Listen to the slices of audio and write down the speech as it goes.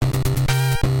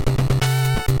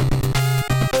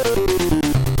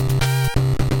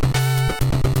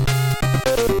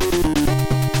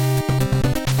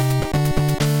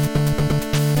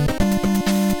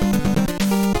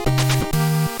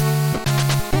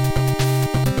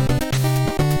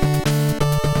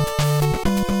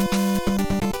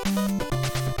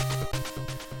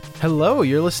Hello,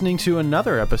 you're listening to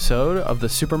another episode of the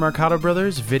Super Marcato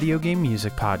Brothers Video Game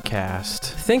Music Podcast.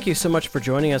 Thank you so much for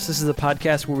joining us. This is a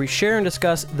podcast where we share and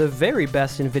discuss the very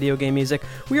best in video game music.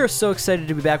 We are so excited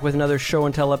to be back with another show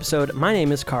and tell episode. My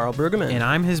name is Carl Brueggemann. And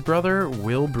I'm his brother,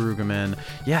 Will Brueggemann.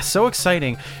 Yeah, so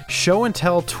exciting. Show and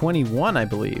tell 21, I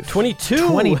believe. 22!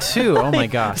 22, oh my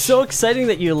gosh. So exciting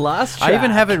that you lost track. I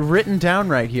even have it written down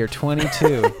right here,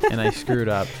 22, and I screwed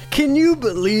up. Can you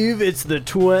believe it's the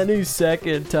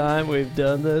 22nd time we've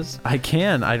done this? I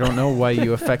can. I don't know why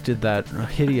you affected that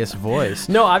hideous voice.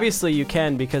 No, obviously you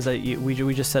can because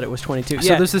we just said it was 22.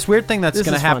 So there's this weird thing that's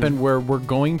going to happen fun. where we're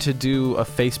going to do a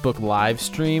Facebook live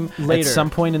stream later at some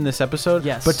point in this episode.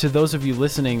 Yes. But to those of you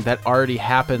listening, that already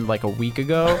happened like a week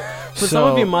ago. But some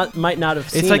of you might not have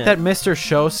seen it. It's like that Mr.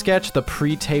 Show sketch, the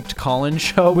pre-taped call-in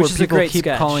show, which where is people a great keep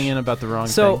sketch. calling in about the wrong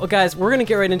thing. So, guys, we're going to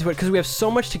get right into it because we have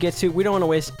so much to get to. We don't want to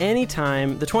waste any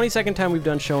time. The 22nd time we've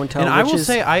done show and tell. And I will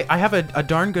say, I have a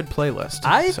darn good playlist.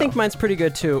 I think mine's pretty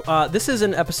good, too. This is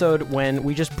an episode when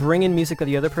we just bring in music that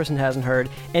the other person hasn't heard.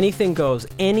 Anything goes.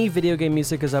 Any video game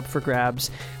music is up for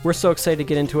grabs. We're so excited to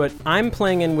get into it. I'm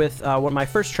playing in with what my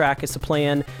first track is to play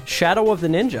in Shadow of the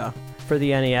Ninja for the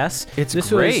NES. This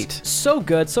great. Was so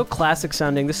good, so classic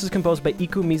sounding. This is composed by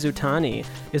Iku Mizutani,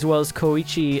 as well as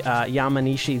Koichi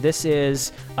Yamanishi. This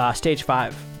is stage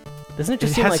 5. Doesn't it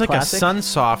just seem has like classic? a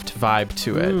Sunsoft vibe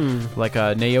to it, like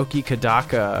a Naoki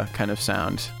Kodaka kind of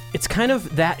sound. It's kind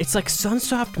of that. It's like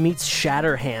Sunsoft meets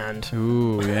Shatterhand.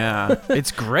 Ooh, yeah. It's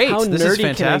great. How this nerdy is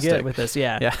fantastic. can I get with this?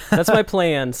 Yeah. That's my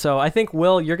plan. So I think,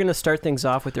 Will, you're going to start things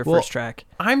off with your first track.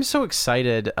 I'm so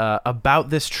excited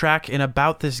about this track and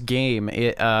about this game.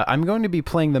 I'm going to be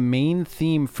playing the main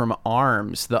theme from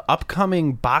ARMS, the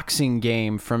upcoming boxing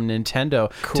game from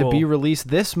Nintendo, to be released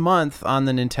this month on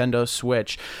the Nintendo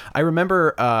Switch. I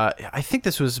remember, I think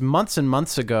this was months and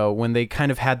months ago when they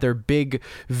kind of had their big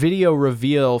video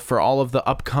reveal for all of the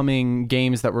upcoming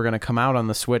games that were going to come out on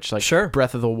the Switch, like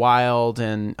Breath of the Wild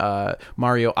and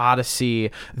Mario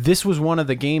Odyssey. This was one of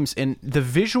the games, and the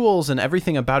visuals and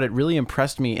everything about it really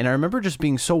impressed me, and I remember just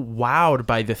being so wowed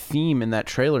by the theme in that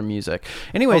trailer music.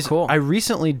 Anyways, I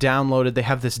recently downloaded, they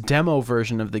have this demo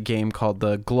version of the game called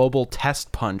the Global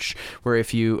Test Punch, where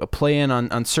if you play in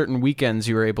on certain weekends,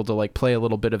 you were able to like play a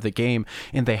little bit of the game,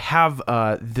 and they have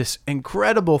this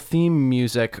incredible theme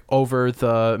music over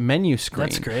the menu screen.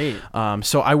 That's great.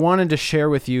 So I wanted to share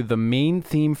with you the main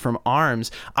theme from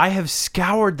ARMS. I have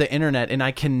scoured the internet and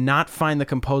I cannot find the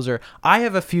composer. I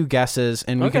have a few guesses,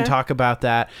 and we can talk about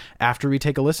that after we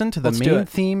take a listen to the main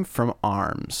theme from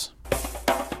ARMS.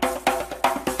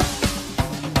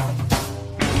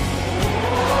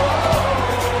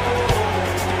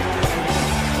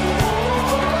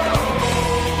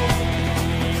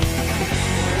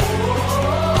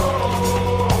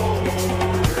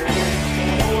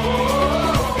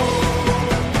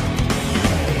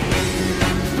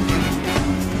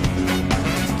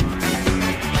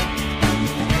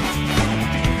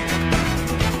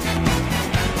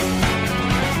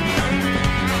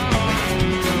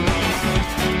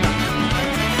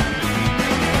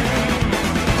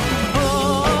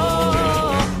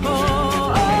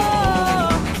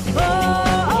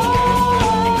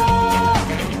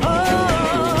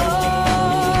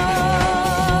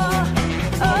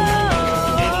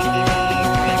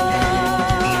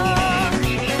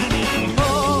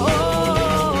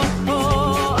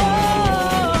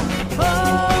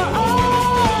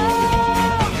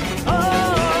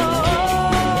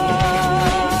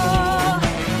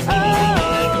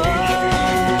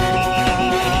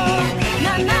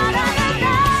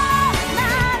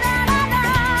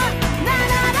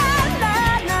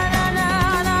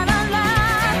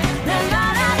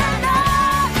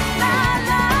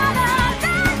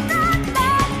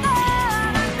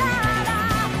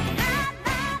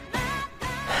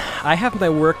 I have my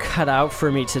work cut out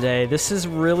for me today. This is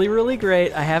really, really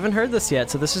great. I haven't heard this yet,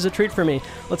 so this is a treat for me.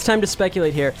 Well, it's time to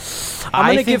speculate here.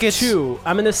 I'm going to give two.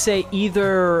 I'm going to say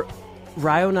either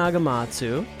Ryo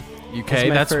Nagamatsu. Okay,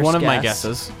 that's one of my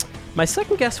guesses. My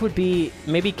second guess would be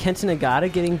maybe Kenta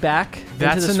Nagata getting back.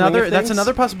 That's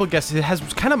another possible guess. It has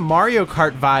kind of Mario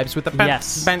Kart vibes with the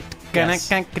yes.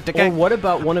 Or what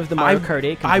about one of the Mario Kart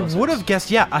 8 composers? I would have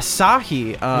guessed,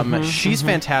 Asahi. She's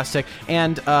fantastic,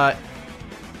 and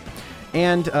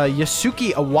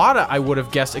Yasuki Iwata I would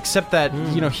have guessed, except that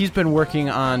he's been working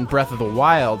on Breath of the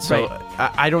Wild, so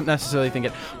I don't necessarily think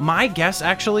it. My guess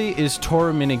actually is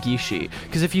Toru Minegishi,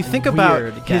 because if you think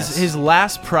about his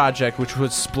last project, which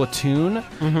was Splatoon,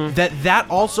 that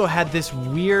also had this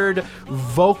weird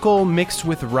vocal mixed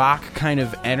with rock kind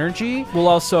of energy. Well,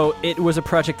 also it was a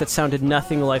project that sounded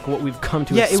nothing like what we've come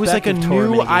to expect. Yeah, it was like a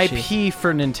Toru new Minegishi. IP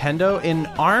for Nintendo, and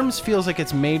ARMS feels like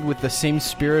it's made with the same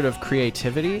spirit of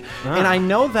creativity. And I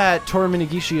know that Toru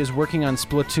Minegishi is working on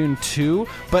Splatoon 2,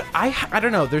 but I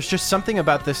don't know, there's just something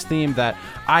about this theme that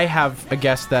I have a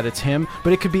guess that it's him,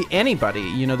 but it could be anybody.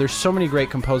 You know, there's so many great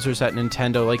composers at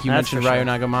Nintendo, like you mentioned, Ryo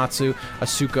Nagamatsu,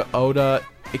 Asuka Oda.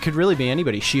 It could really be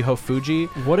anybody. Shiho Fuji.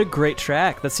 What a great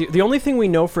track. That's the only thing we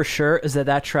know for sure is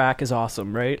that track is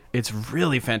awesome, right? It's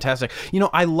really fantastic. You know,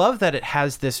 I love that it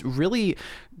has this really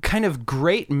kind of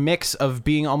great mix of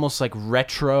being almost like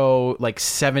retro, like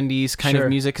 70s kind of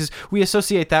music, because we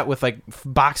associate that with like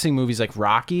boxing movies like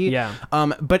Rocky. Yeah.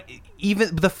 But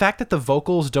even the fact that the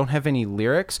vocals don't have any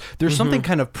lyrics, there's something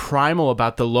kind of primal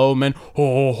about the low men,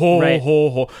 ho ho ho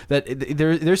ho. That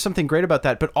there's something great about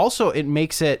that, but also it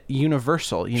makes it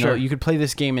universal. You know, you could play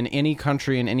this game in any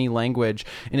country in any language,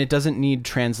 and it doesn't need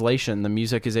translation. The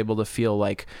music is able to feel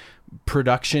like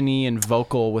production-y and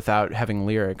vocal without having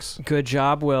lyrics. Good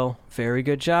job, Will. Very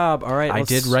good job. All right, I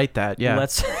did write that. Yeah.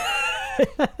 Let's.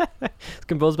 It's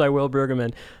composed by Will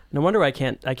Brueggemann. No wonder I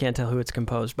can't tell who it's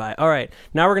composed by. All right,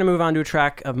 now we're gonna move on to a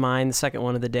track of mine, the second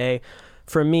one of the day.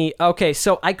 For me, okay,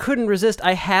 so I couldn't resist.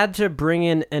 I had to bring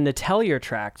in an Atelier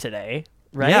track today,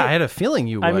 right? Yeah, I had a feeling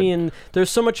you would. I mean, there's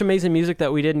so much amazing music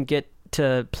that we didn't get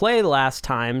to play last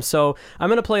time, so I'm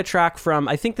going to play a track from,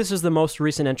 I think this is the most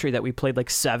recent entry that we played, like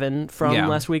 7 from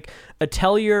last week,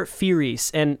 Atelier Firis,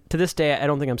 and to this day, I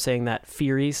don't think I'm saying that,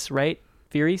 Firis, right?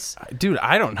 Firis? Dude,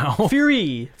 I don't know.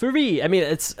 Firi. I mean,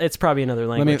 it's probably another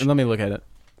language. Let me look at it.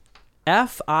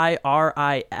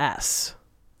 Firis.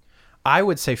 I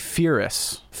would say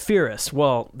Firis. Firis.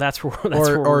 Well, that's where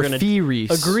we're going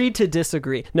to agree to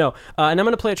disagree. No, and I'm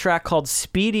going to play a track called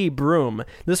Speedy Broom.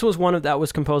 This was that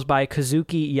was composed by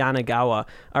Kazuki Yanagawa.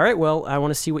 All right, well, I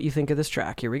want to see what you think of this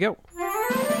track. Here we go.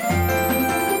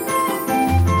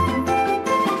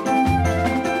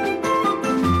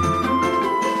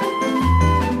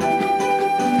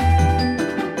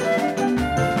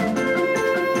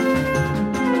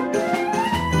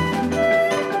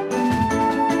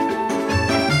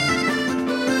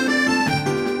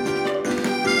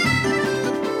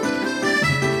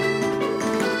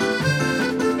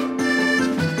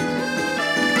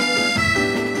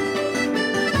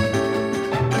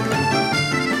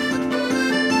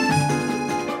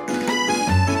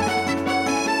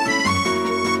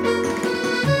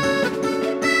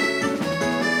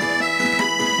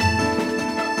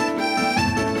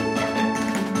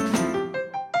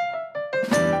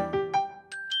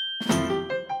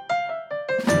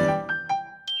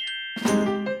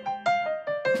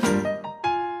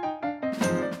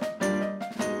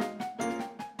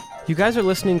 You guys are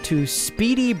listening to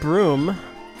Speedy Broom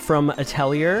from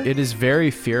Atelier. It is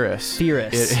very furious.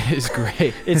 It is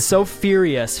great. It's so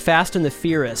furious. Fast and the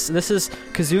Furious. This is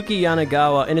Kazuki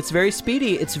Yanagawa, and it's very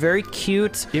speedy. It's very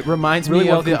cute. It reminds me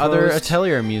of the other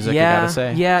Atelier music, I gotta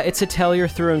say. Yeah, it's Atelier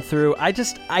through and through. I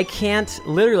can't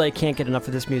get enough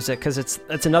of this music, because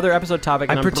it's another episode topic,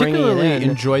 and I'm particularly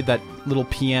enjoyed that little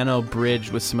piano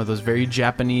bridge with some of those very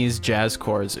Japanese jazz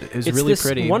chords. It's really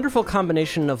pretty. It's this wonderful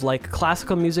combination of like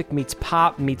classical music meets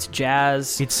pop meets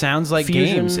jazz. It sounds like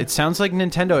fusion. Games. It sounds like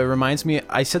Nintendo. It reminds me,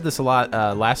 I said this a lot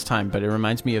last time, but it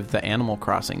reminds me of the Animal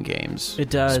Crossing games. It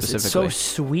does. It's so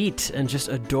sweet and just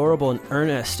adorable and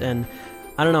earnest, and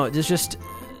I don't know, it's just,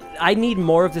 I need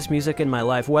more of this music in my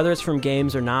life, whether it's from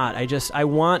games or not. I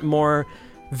want more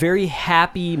very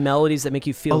happy melodies that make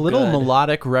you feel a little good.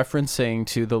 Melodic referencing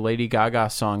to the Lady Gaga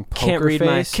song Poker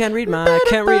Face. Can't read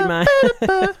my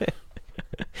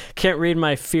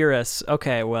Furious.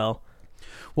 Okay, well,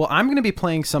 I'm going to be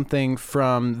playing something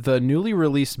from the newly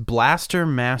released Blaster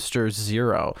Master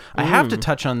Zero. I have to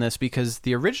touch on this because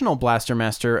the original Blaster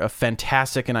Master, a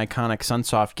fantastic and iconic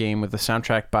Sunsoft game with a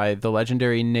soundtrack by the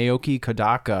legendary Naoki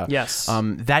Kodaka. Yes.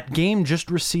 That game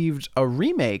just received a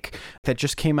remake that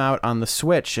just came out on the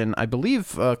Switch and I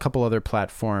believe a couple other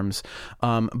platforms.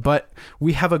 But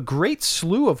we have a great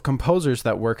slew of composers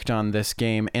that worked on this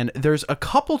game, and there's a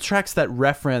couple tracks that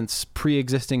reference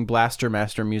pre-existing Blaster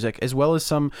Master music, as well as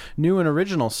some new and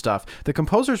original stuff. The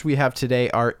composers we have today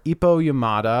are Ippo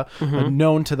Yamada,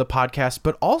 known to the podcast,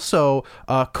 but also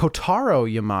Kotaro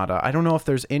Yamada. I don't know if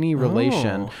there's any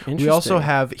relation. We also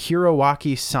have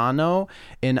Hiroaki Sano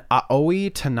and Aoi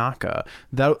Tanaka.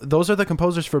 Those are the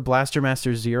composers for Blaster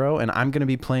Master Zero, and I'm going to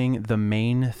be playing the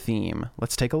main theme.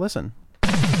 Let's take a listen.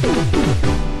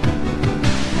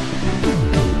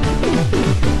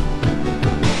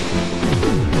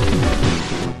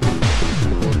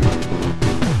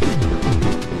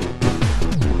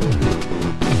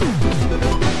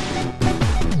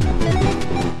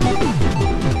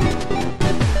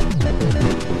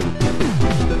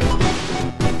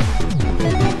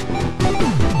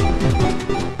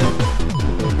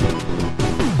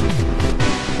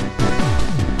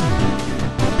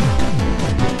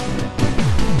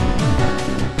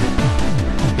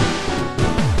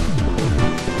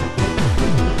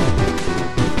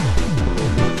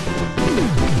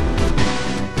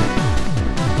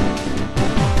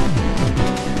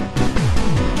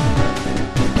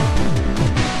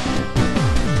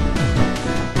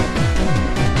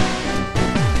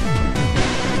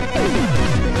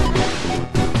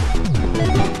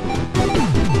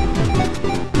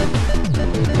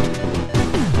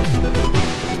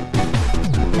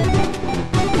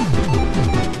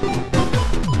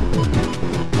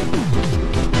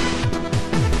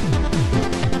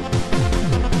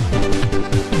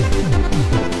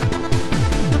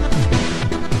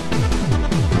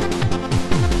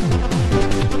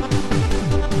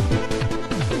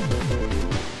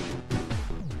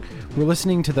 We're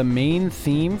listening to the main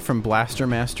theme from Blaster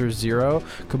Master Zero,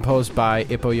 composed by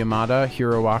Ippo Yamada,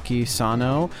 Hiroaki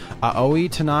Sano, Aoi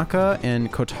Tanaka,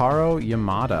 and Kotaro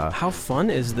Yamada. How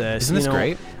fun is this? Isn't this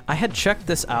great? I had checked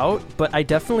this out, but I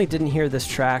definitely didn't hear this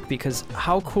track because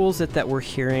how cool is it that we're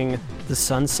hearing the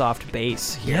Sunsoft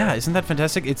bass here? Yeah, isn't that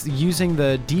fantastic? It's using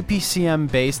the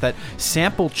DPCM bass, that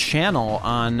sample channel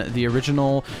on the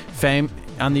original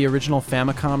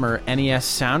Famicom or NES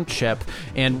sound chip,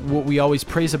 and what we always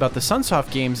praise about the Sunsoft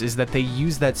games is that they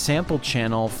use that sample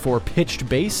channel for pitched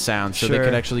bass sound, so they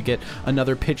could actually get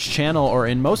another pitched channel, or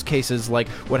in most cases, like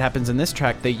what happens in this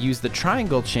track, they use the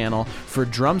triangle channel for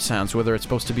drum sounds, whether it's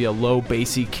supposed to be a low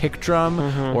bassy kick drum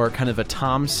or kind of a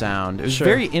tom sound. It was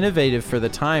very innovative for the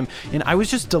time, and I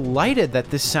was just delighted that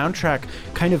this soundtrack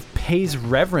kind of pays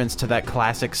reverence to that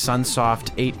classic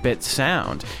Sunsoft 8-bit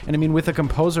sound. And I mean, with a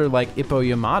composer like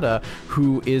Ippo Yamada,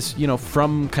 who is,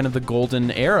 from kind of the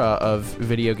golden era of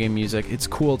video game music, it's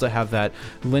cool to have that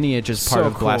lineage as part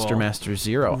of Blaster Master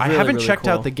Zero. Really, I haven't really checked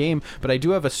cool. out the game, but I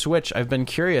do have a Switch. I've been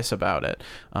curious about it.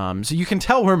 So you can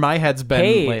tell where my head's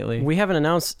been lately. We haven't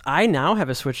announced, I now have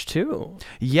a Switch too.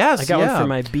 Yes, I got one for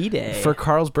my B-Day. For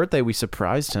Carl's birthday, we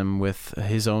surprised him with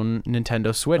his own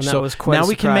Nintendo Switch. And that so was quite now a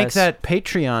we can make surprise. that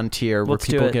Patreon tier where Let's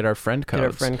do people it. get our friend codes. Get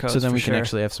our friend codes, so then for we can sure.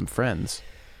 actually have some friends.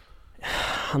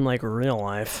 Unlike real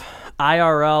life.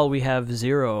 IRL, we have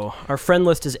 0. Our friend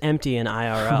list is empty in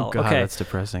IRL. Oh, God, okay. that's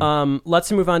depressing.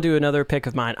 Let's move on to another pick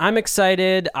of mine. I'm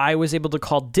excited. I was able to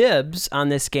call dibs on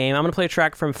this game. I'm going to play a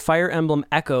track from Fire Emblem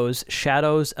Echoes,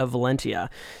 Shadows of Valentia.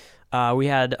 We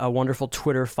had a wonderful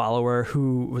Twitter follower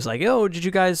who was like, "Oh, did you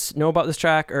guys know about this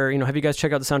track? Or, have you guys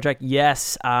checked out the soundtrack?"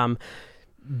 Yes.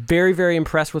 Very, very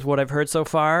impressed with what I've heard so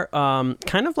far.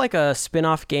 Kind of like a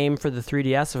spin-off game for the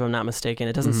 3DS, if I'm not mistaken.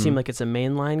 It doesn't seem like it's a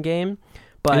mainline game.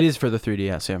 But it is for the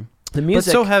 3DS, yeah. the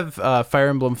music... But so have Fire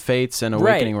Emblem Fates and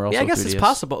Awakening were also 3DS. Yeah, I guess it's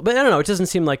possible. But I don't know. It doesn't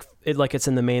seem like it's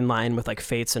in the main line with like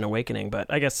Fates and Awakening. But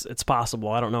I guess it's possible.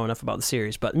 I don't know enough about the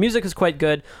series. But music is quite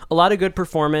good. A lot of good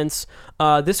performance.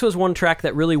 This was one track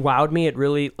that really wowed me.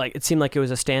 It seemed like it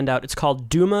was a standout. It's called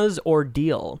Duma's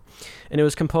Ordeal. And it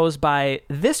was composed by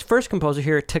this first composer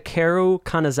here, Takeru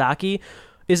Kanazaki,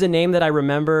 is a name that I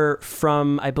remember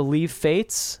from, I believe,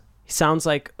 Fates. He sounds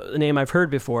like a name I've heard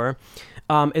before.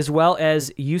 As well as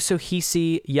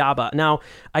Yasuhisi Yaba. Now,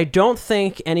 I don't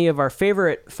think any of our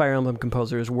favorite Fire Emblem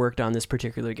composers worked on this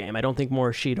particular game. I don't think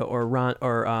Morishita or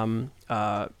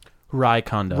Rai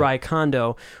Kondo. Rai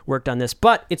Kondo worked on this,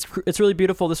 but it's really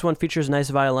beautiful. This one features a nice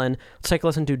violin. Let's take a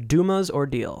listen to Duma's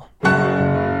Ordeal.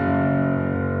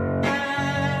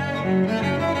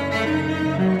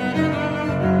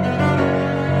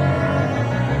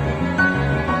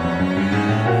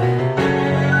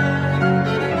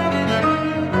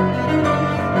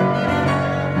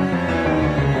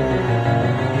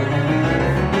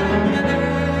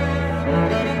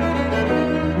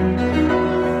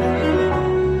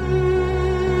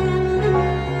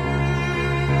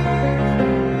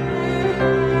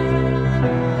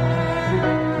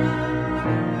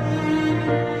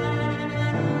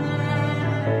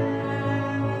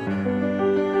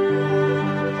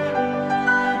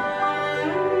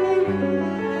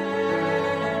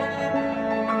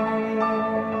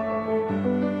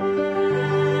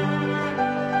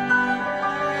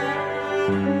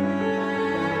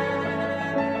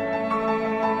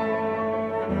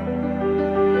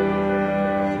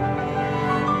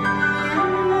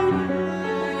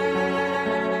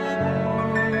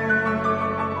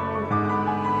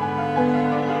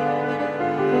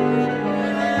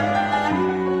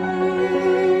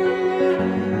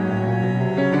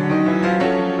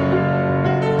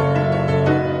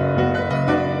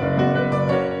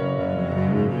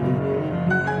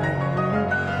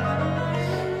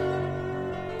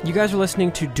 You guys are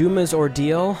listening to Duma's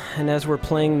Ordeal, and as we're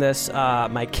playing this,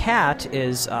 my cat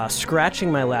is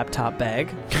scratching my laptop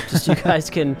bag, just so you guys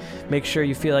can make sure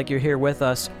you feel like you're here with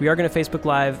us. We are going to Facebook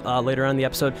Live later on in the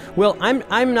episode. Will, I'm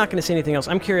not going to say anything else.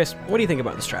 I'm curious, what do you think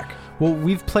about this track? Well,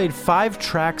 we've played 5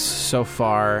 tracks so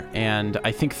far, and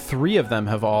I think 3 of them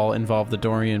have all involved the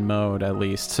Dorian mode, at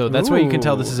least. So that's why you can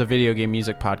tell this is a video game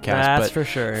music podcast. That's but for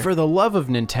sure. For the love of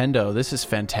Nintendo, this is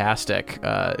fantastic.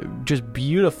 Just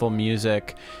beautiful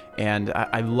music. And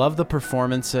I love the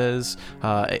performances.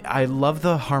 I love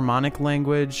the harmonic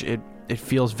language. It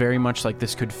feels very much like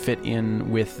this could fit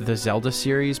in with the Zelda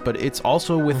series, but it's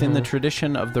also within the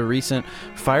tradition of the recent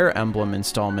Fire Emblem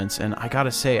installments. And I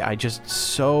gotta say, I just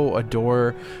so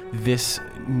adore this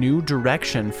new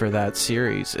direction for that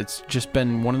series. It's just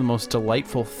been one of the most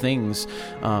delightful things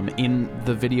in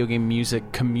the video game music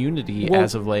community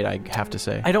as of late, I have to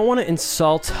say. I don't want to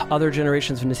insult other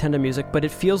generations of Nintendo music, but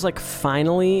it feels like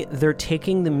finally they're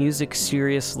taking the music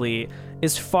seriously.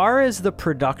 As far as the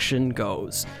production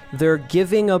goes, they're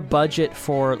giving a budget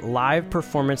for live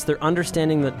performance. They're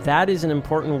understanding that that is an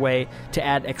important way to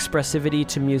add expressivity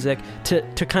to music,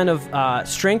 to kind of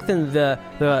strengthen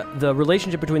the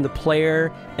relationship between the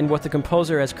player and what the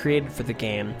composer has created for the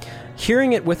game.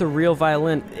 Hearing it with a real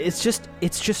violin, it's just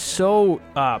so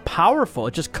powerful.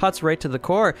 It just cuts right to the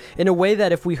core in a way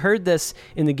that if we heard this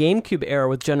in the GameCube era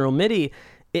with General MIDI,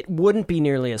 it wouldn't be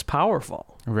nearly as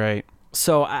powerful. Right.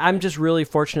 So I'm just really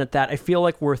fortunate that I feel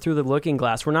like we're through the looking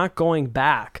glass. We're not going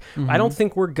back. I don't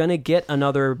think we're going to get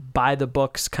another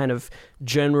by-the-books kind of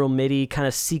General MIDI kind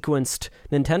of sequenced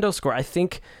Nintendo score. I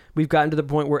think we've gotten to the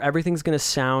point where everything's going to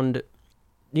sound,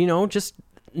 just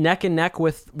neck and neck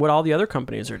with what all the other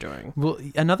companies are doing. Well,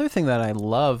 another thing that I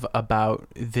love about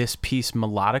this piece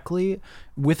melodically,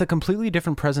 with a completely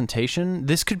different presentation,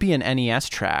 this could be an NES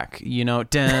track,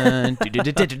 dun,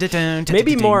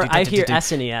 maybe more I hear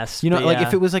SNES. Like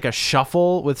if it was like a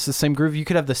shuffle with the same groove, you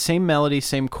could have the same melody,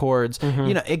 same chords.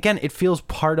 Again, it feels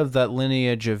part of that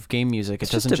lineage of game music. It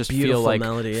doesn't just feel like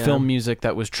film music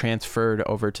that was transferred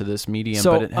over to this medium,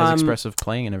 but it has expressive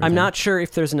playing and everything. I'm not sure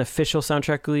if there's an official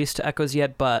soundtrack release to Echoes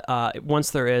yet, but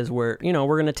once there is, we're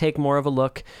going to take more of a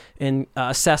look and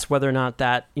assess whether or not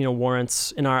that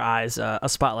warrants in our eyes a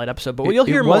spotlight episode. But you'll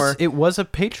hear more. It was a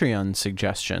Patreon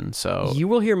suggestion, so you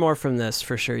will hear more from this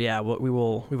for sure. Yeah, we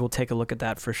will take a look at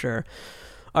that for sure.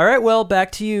 All right, well,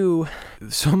 back to you.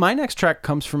 So my next track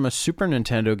comes from a Super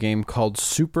Nintendo game called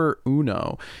Super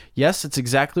Uno. Yes, it's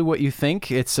exactly what you think.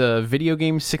 It's a video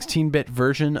game 16-bit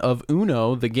version of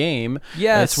Uno, the game.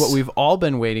 Yes. It's what we've all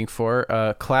been waiting for,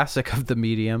 a classic of the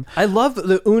medium. I love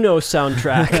the Uno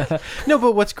soundtrack. No,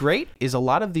 but what's great is a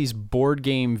lot of these board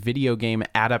game, video game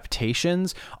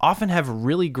adaptations often have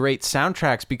really great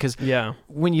soundtracks because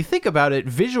when you think about it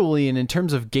visually and in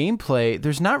terms of gameplay,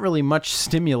 there's not really much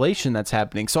stimulation that's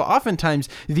happening. So oftentimes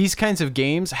these kinds of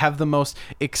games have the most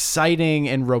exciting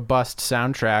and robust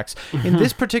soundtracks. In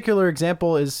this particular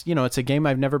example is, it's a game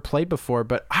I've never played before,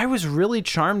 but I was really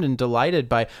charmed and delighted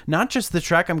by not just the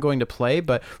track I'm going to play,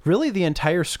 but really the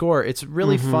entire score. It's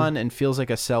really fun and feels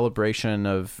like a celebration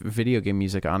of video game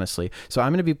music, honestly. So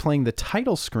I'm going to be playing the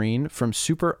title screen from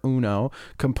Super Uno,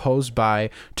 composed by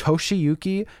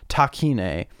Toshiyuki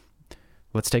Takine.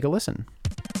 Let's take a listen.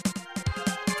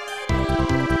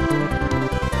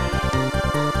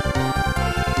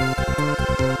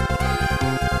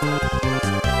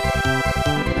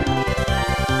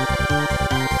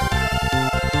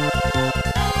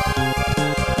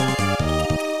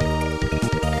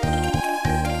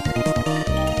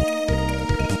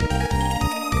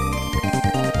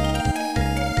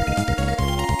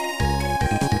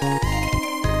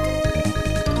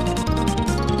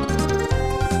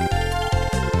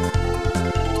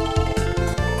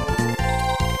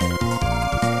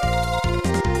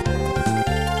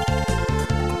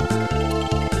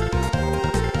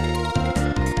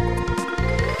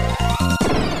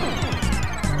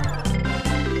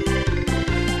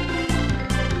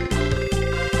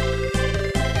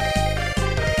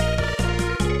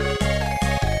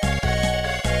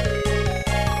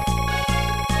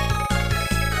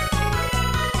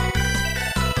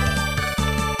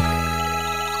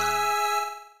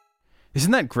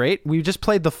 Isn't that great? We just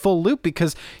played the full loop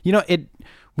because,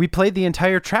 we played the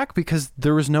entire track because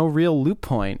there was no real loop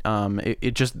point.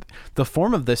 It just, the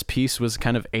form of this piece was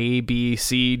kind of A, B,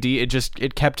 C, D.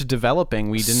 It kept developing.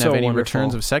 We didn't have any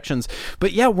returns of sections.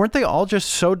 But yeah, weren't they all just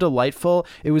so delightful?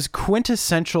 It was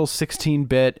quintessential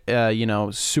 16-bit,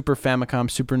 Super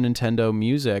Famicom, Super Nintendo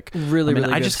music. Really, really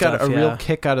good I just stuff, got a real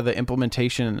kick out of the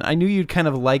implementation. I knew you'd kind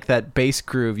of like that bass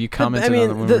groove. You commented on it when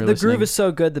we were listening. The groove is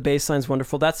so good. The bass line's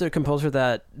wonderful. That's a composer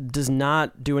that does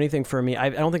not do anything for me. I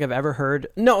don't think I've ever heard.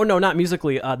 No, not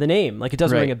musically. The name, like, it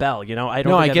doesn't ring a bell. I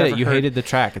don't. No, I get it. You hated the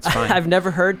track. It's fine. I've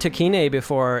never heard Takine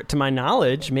before, to my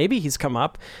knowledge. Maybe he's come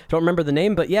up. Don't remember the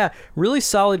name, but yeah, really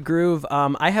solid groove.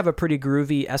 I have a pretty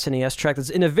groovy SNES track that's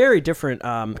in a very different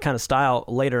kind of style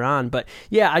later on. But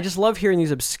yeah, I just love hearing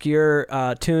these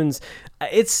obscure tunes.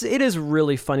 It is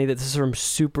really funny that this is from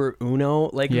Super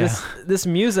Uno. Like, this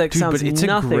music sounds but it's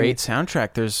nothing. A great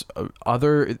soundtrack. There's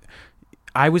other.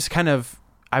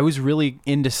 I was really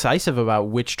indecisive about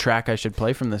which track I should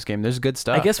play from this game. There's good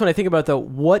stuff. I guess when I think about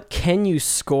what can you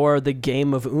score the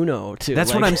game of Uno to?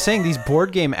 That's what I'm saying. These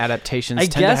board game adaptations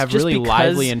tend to have really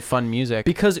lively and fun music.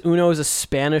 Because Uno is a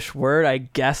Spanish word, I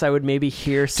guess I would maybe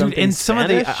hear something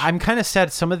Spanish. I'm kind of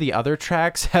sad some of the other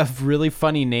tracks have really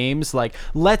funny names, like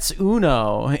Let's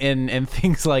Uno and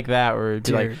things like that, where it'd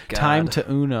be like, God. Time to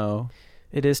Uno.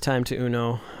 It is time to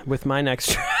Uno with my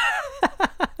next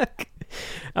track.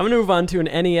 I'm going to move on to an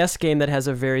NES game that has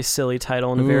a very silly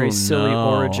title and a very silly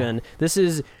origin. This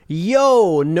is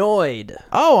Yo! Noid.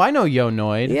 Oh, I know Yo!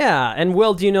 Noid. Yeah, and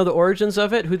Will, do you know the origins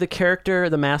of it? Who the character,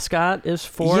 the mascot is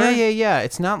for? Yeah.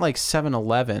 It's not like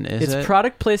 7-Eleven, is it? It's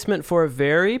product placement for a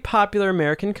very popular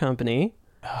American company.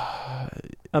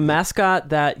 A mascot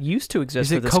that used to exist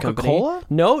for this company. Is it Coca-Cola?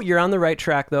 No, you're on the right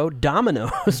track, though.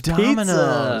 Domino's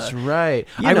Pizza. Right.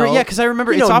 Because I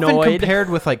remember it's often compared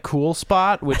with, like, Cool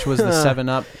Spot, which was the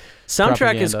 7-Up soundtrack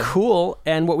propaganda. Is cool,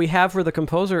 and what we have for the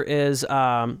composer is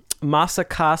Masakatsu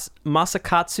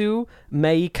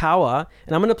Meikawa,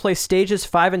 and I'm going to play stages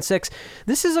 5 and 6.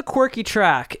 This is a quirky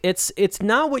track. It's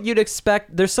not what you'd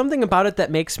expect. There's something about it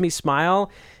that makes me smile.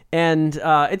 And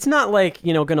it's not like,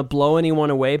 going to blow anyone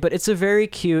away, but it's a very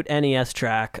cute NES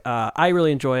track. I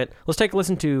really enjoy it. Let's take a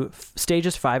listen to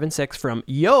stages 5 and 6 from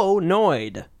Yo!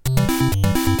 Noid.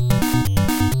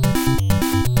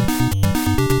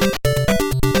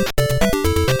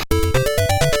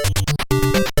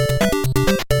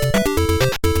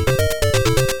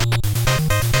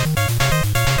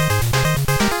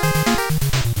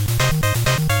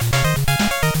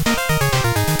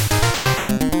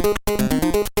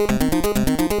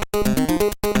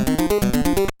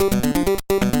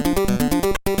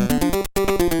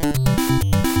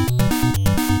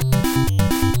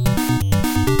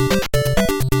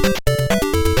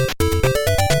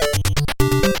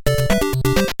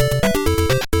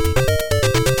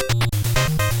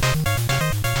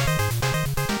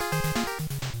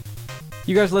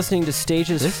 You guys listening to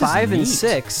stages 5 and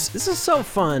 6. This is so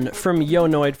fun. From Yo!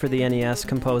 Noid for the NES,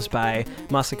 composed by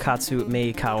Masakatsu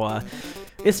Meikawa.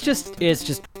 It's just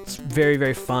very,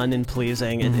 very fun and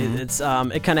pleasing.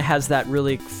 Mm-hmm. It kind of has that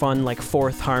really fun, like,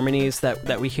 fourth harmonies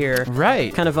that we hear.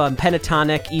 Right. Kind of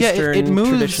pentatonic Eastern it moves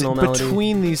traditional melody.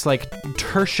 Between these, like,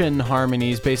 tertian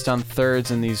harmonies based on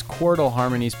thirds and these quartal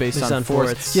harmonies based on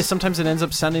fourths. Yeah, sometimes it ends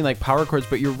up sounding like power chords,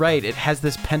 but you're right. It has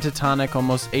this pentatonic,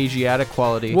 almost Asiatic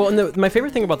quality. Well, and my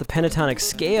favorite thing about the pentatonic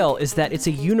scale is that it's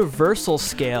a universal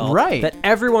scale. Right. That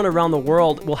everyone around the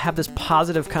world will have this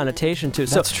positive connotation to.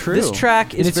 That's true. This track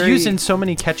is it's used in so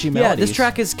many catchy melodies. Yeah, this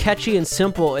track is catchy and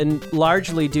simple, and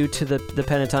largely due to the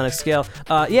pentatonic scale.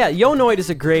 Yo! Noid is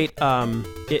a great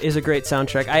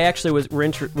soundtrack. I actually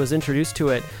was introduced to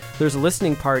it. There's a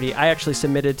listening party. I actually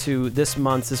submitted to this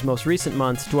most recent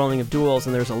month's Dwelling of Duels,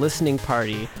 and there's a listening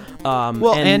party.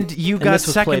 And you got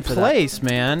second place,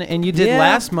 man, and you did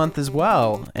last month as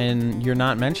well, and you're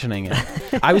not mentioning it.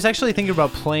 I was actually thinking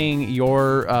about playing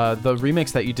your the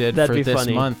remix that you did for this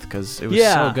month because it was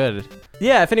so good.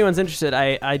 Yeah, if anyone's interested,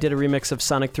 I did a remix of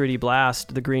Sonic 3D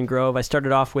Blast, The Green Grove. I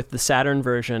started off with the Saturn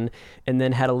version and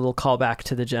then had a little callback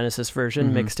to the Genesis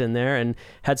version mixed in there and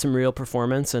had some real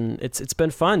performance, and it's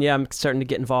been fun. Yeah, I'm starting to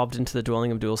get involved into the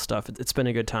Dwelling of Duels stuff. It's been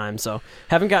a good time. So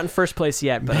haven't gotten first place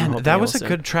yet, but I'm hoping that was a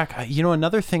good track.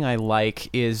 Another thing I like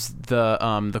is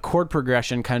the chord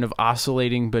progression kind of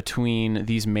oscillating between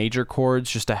these major chords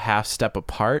just a half step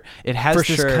apart. It has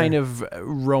kind of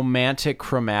romantic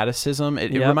chromaticism.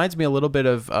 It reminds me a little bit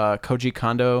of Koji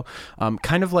Kondo,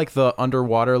 kind of like the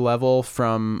underwater level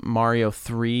from Mario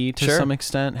 3 to some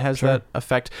extent has that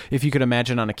effect. If you could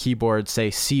imagine on a keyboard,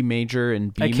 say C major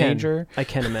and B major. I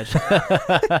can imagine.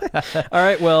 All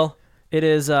right, well, it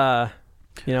is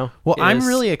Well, I'm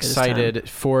really excited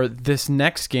for this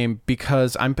next game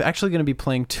because I'm actually going to be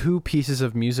playing 2 pieces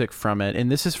of music from it.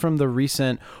 And this is from the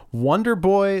recent Wonder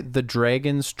Boy: The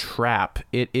Dragon's Trap.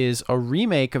 It is a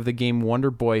remake of the game Wonder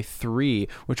Boy 3,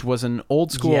 which was an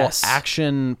old school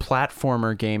action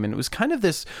platformer game. And it was kind of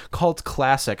this cult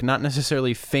classic, not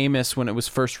necessarily famous when it was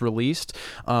first released,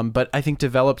 but I think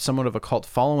developed somewhat of a cult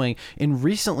following. And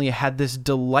recently had this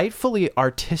delightfully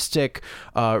artistic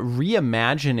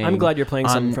reimagining. I'm glad you're playing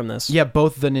something from this. Yeah,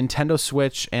 both the Nintendo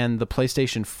Switch and the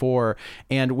PlayStation 4.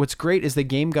 And what's great is the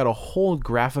game got a whole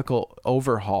graphical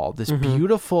overhaul. This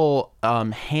beautiful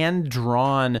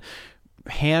hand-drawn,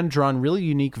 really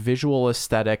unique visual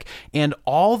aesthetic, and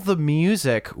all the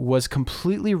music was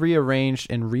completely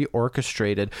rearranged and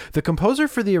reorchestrated. The composer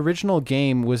for the original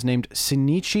game was named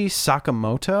Shinichi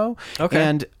Sakamoto,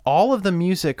 and all of the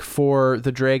music for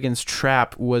The Dragon's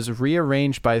Trap was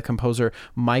rearranged by the composer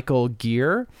Michael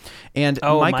Gear, and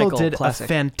Michael did classic. a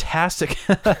fantastic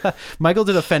Michael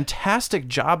did a fantastic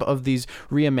job of these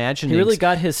reimaginings. He really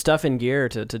got his stuff in gear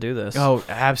to do this. Oh,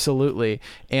 absolutely.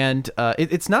 And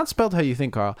it's not spelled how you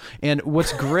think, Carl. And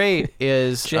what's great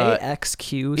is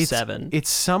JXQ7. It's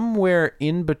somewhere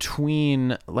in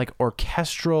between like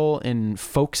orchestral and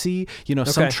folksy.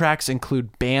 Some tracks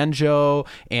include banjo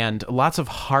and lots of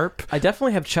harp. I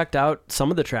definitely have checked out some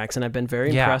of the tracks, and I've been very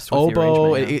impressed with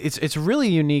oboe. the arrangement. It's really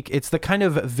unique. It's the kind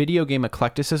of video game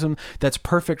eclecticism that's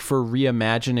perfect for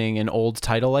reimagining an old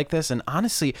title like this. And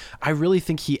honestly, I really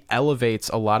think he elevates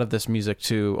a lot of this music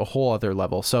to a whole other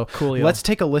level. So let's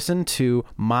take a listen to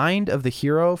Mind of the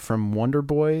Hero from Wonder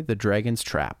Boy: The Dragon's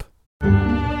Trap.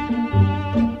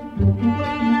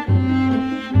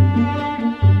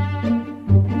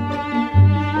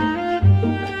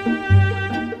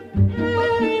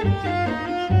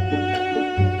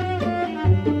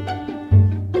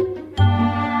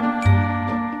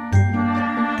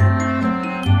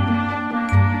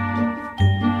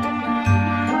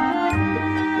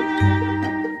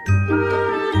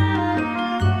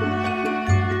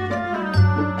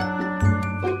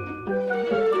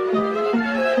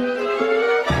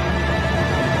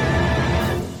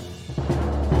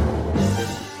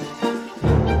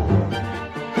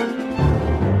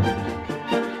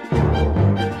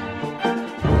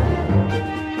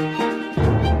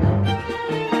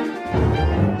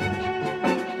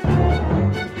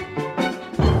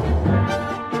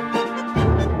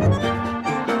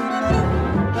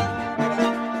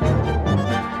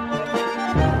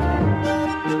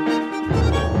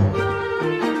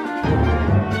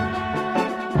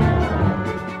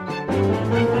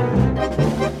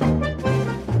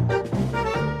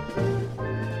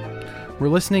 We're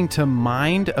listening to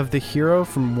Mind of the Hero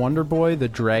from Wonder Boy: The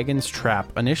Dragon's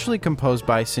Trap, initially composed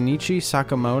by Shinichi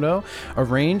Sakamoto,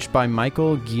 arranged by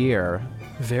Michael Gear.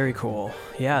 Very cool.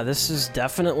 Yeah, this is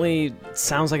definitely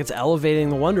sounds like it's elevating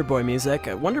the Wonder Boy music.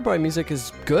 Wonder Boy music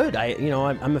is good.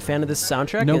 I'm a fan of this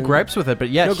soundtrack. No gripes with it, but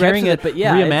hearing it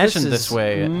reimagined this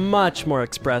way, much more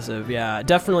expressive. Yeah,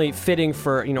 definitely fitting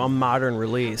for a modern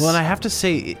release. Well, and I have to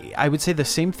say, I would say the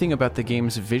same thing about the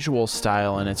game's visual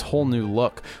style and its whole new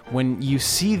look. When you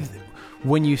see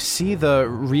the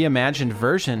reimagined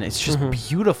version, it's just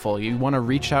beautiful. You want to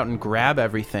reach out and grab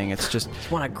everything. It's just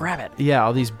want to grab it. Yeah,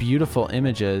 all these beautiful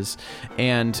images.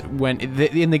 And when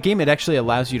in the game, it actually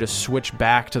allows you to switch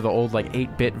back to the old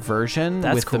 8-bit version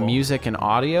with the music and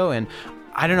audio. And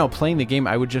I don't know, playing the game,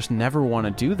 I would just never want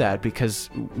to do that because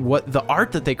what the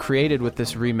art that they created with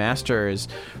this remaster is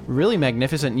really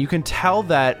magnificent. You can tell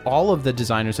that all of the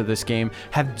designers of this game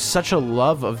had such a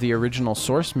love of the original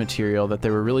source material that they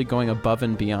were really going above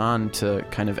and beyond to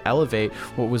kind of elevate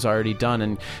what was already done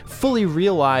and fully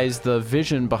realize the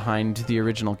vision behind the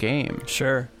original game.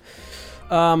 Sure.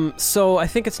 So I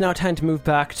think it's now time to move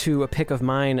back to a pick of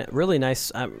mine. Really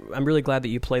nice. I'm really glad that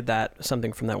you played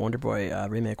something from that Wonder Boy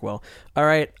remake, Will. All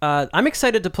right. I'm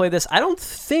excited to play this. I don't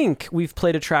think we've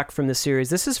played a track from this series.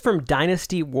 This is from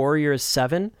Dynasty Warriors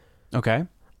 7. Okay.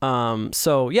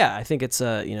 So yeah, I think it's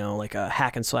a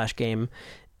hack and slash game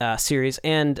series.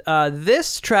 And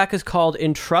this track is called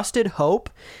Entrusted Hope.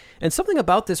 And something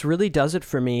about this really does it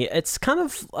for me. It's kind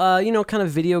of, kind of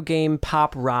video game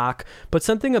pop rock, but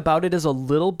something about it is a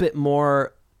little bit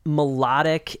more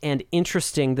melodic and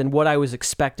interesting than what I was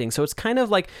expecting. So it's kind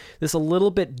of like this a little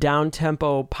bit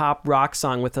down-tempo pop rock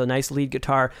song with a nice lead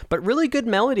guitar, but really good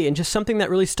melody and just something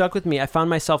that really stuck with me. I found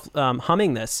myself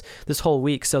humming this whole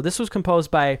week. So this was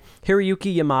composed by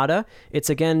Hiroyuki Yamada.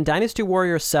 It's, again, Dynasty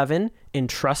Warrior 7,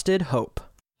 Entrusted Hope.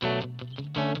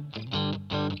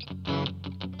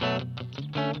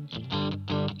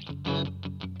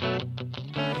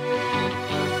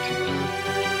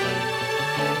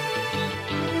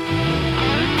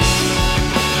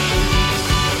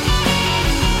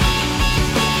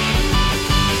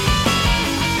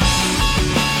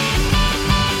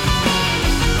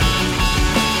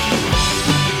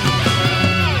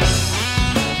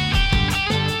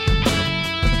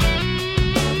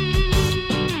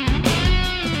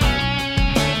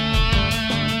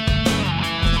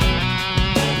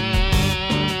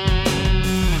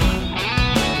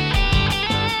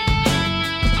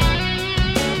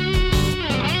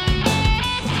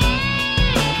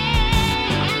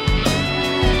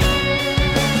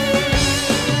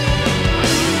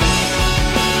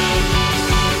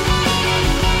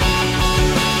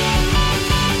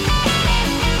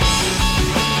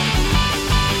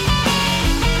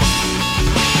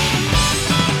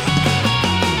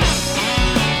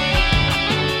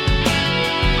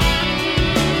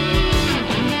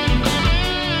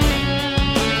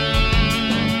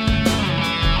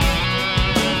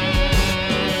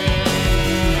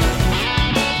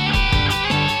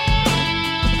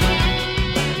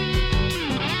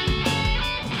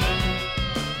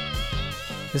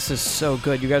 this is so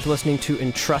good. You guys are listening to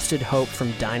Entrusted Hope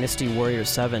from Dynasty Warriors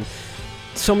 7.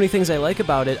 So many things I like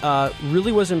about it.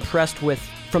 Really was impressed with,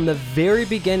 from the very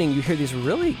beginning, you hear these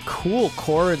really cool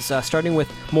chords, starting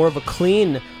with more of a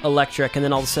clean electric, and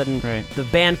then all of a sudden the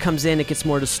band comes in, it gets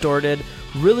more distorted.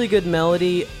 Really good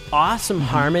melody, awesome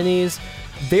harmonies,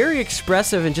 very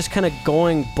expressive, and just kind of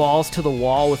going balls to the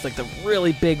wall with like the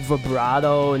really big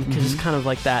vibrato, and just kind of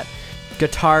like that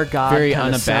guitar god very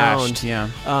kind unabashed of sound. Yeah.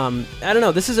 I don't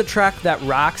know, this is a track that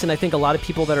rocks, and I think a lot of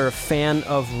people that are a fan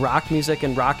of rock music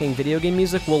and rocking video game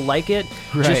music will like it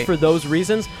just for those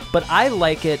reasons, but I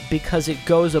like it because it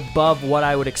goes above what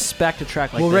I would expect a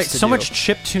track like this to so do. much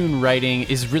chiptune writing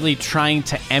is really trying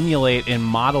to emulate and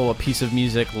model a piece of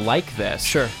music like this.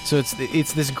 Sure. So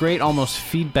it's this great almost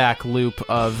feedback loop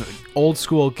of old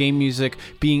school game music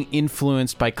being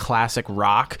influenced by classic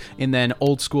rock, and then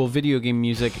old school video game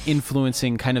music influencing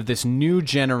kind of this new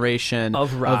generation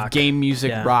of game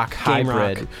music rock game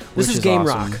hybrid. Rock. This is game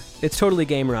awesome. rock. It's totally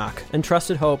game rock.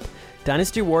 Entrusted Hope,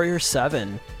 Dynasty Warriors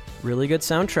 7. Really good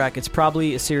soundtrack. It's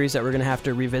probably a series that we're going to have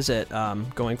to revisit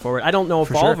going forward. I don't know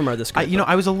if all of them are this good.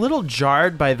 I was a little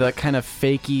jarred by the kind of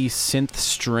fakey synth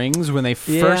strings when they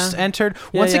first entered.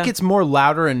 Once it gets more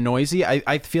louder and noisy,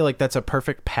 I feel like that's a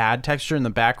perfect pad texture in the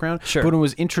background. Sure. But when it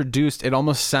was introduced, it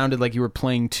almost sounded like you were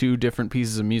playing two different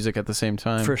pieces of music at the same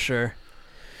time. For sure.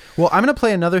 Well, I'm going to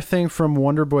play another thing from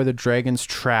Wonder Boy the Dragon's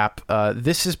Trap.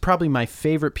 This is probably my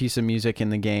favorite piece of music in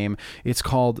the game. It's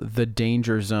called The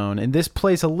Danger Zone, and this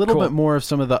plays a little bit more of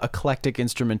some of the eclectic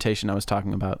instrumentation I was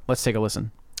talking about. Let's take a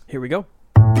listen. Here we go.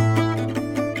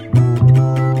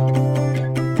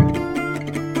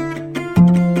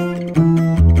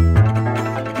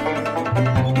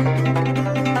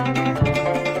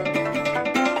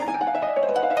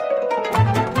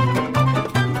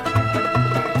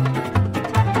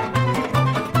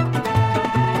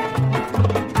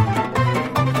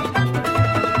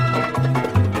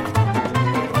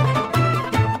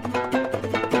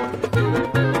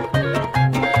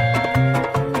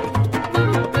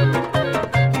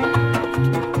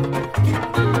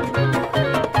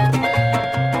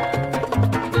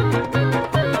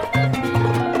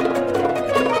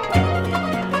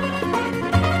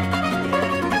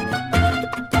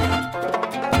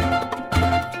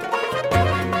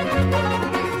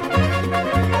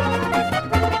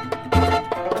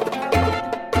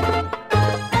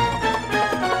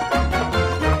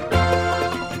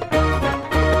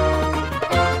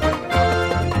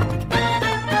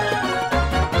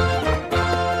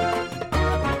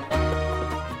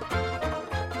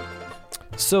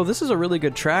 So this is a really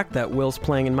good track that Will's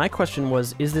playing, and my question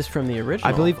was, is this from the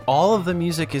original? I believe all of the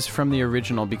music is from the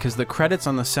original because the credits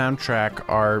on the soundtrack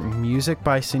are music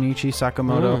by Shinichi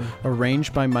Sakamoto,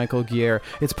 arranged by Michael Gier.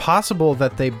 It's possible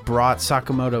that they brought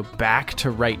Sakamoto back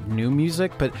to write new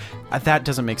music, but that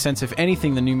doesn't make sense. If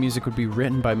anything, the new music would be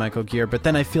written by Michael Gier, but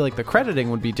then I feel like the crediting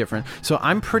would be different. So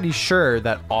I'm pretty sure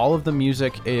that all of the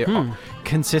music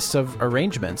consists of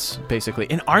arrangements,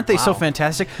 basically. And aren't they so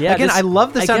fantastic? Yeah, Again, I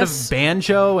love the sound of guess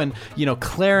banjo and,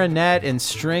 clarinet and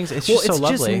strings. It's just so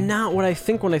lovely. It's just not what I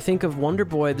think when I think of Wonder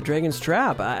Boy the Dragon's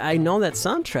Trap. I know that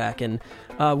soundtrack,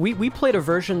 and we played a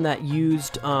version that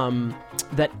used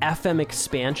that FM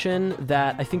expansion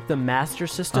that I think the Master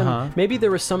System, maybe there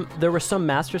were some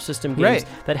Master System games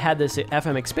that had this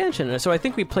FM expansion, and so I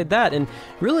think we played that, and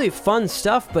really fun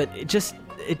stuff, but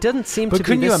it doesn't seem to be. But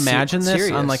couldn't you imagine this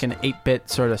serious on like an 8-bit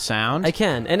sort of sound? I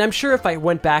can, and I'm sure if I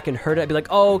went back and heard it, I'd be like,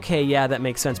 oh, okay, yeah, that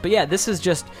makes sense. But yeah, this is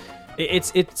just.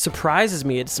 It surprises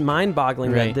me. It's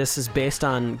mind-boggling that this is based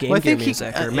on Game Gear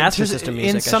music or Master System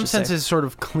music. In some senses, sort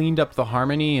of cleaned up the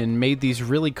harmony and made these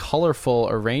really colorful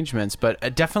arrangements.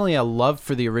 But definitely a love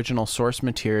for the original source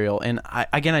material. And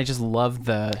I just love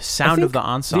the sound of the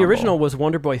ensemble. The original was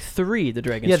Wonder Boy 3, The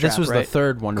Dragon's Trap. Yeah, this was the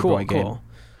third Wonder Boy game. Cool.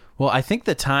 Well, I think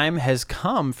the time has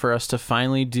come for us to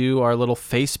finally do our little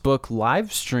Facebook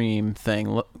live stream thing.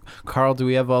 Look, Carl, do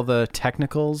we have all the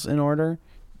technicals in order?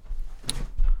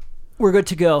 We're good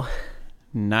to go.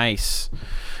 Nice.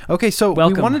 Okay, so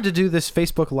Welcome. We wanted to do this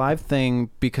Facebook Live thing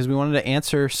because we wanted to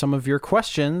answer some of your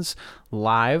questions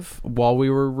live while we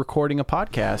were recording a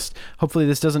podcast. Hopefully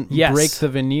this doesn't break the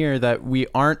veneer that we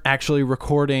aren't actually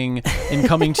recording and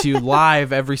coming to you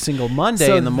live every single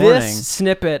Monday in the morning. This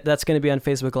snippet that's going to be on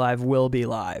Facebook Live will be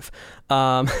live.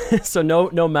 So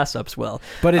no mess ups, Will.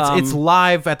 But it's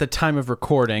live at the time of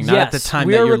recording, not at the time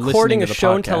that you're listening to the podcast. We are recording a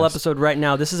show and tell episode right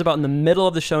now. This is about in the middle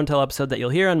of the show and tell episode that you'll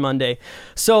hear on Monday.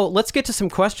 So let's get to some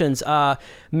questions questions.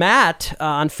 Matt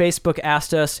on Facebook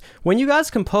asked us, when you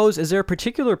guys compose, is there a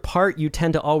particular part you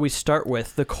tend to always start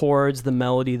with? The chords, the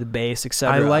melody, the bass,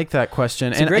 etc.? I like that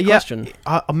question. It's a great question.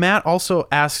 Matt also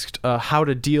asked how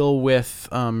to deal with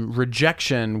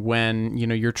rejection when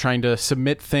you're trying to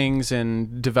submit things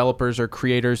and developers or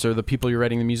creators or the people you're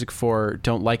writing the music for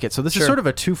don't like it. So this is sort of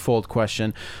a twofold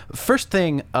question. First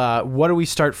thing, what do we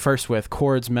start first with?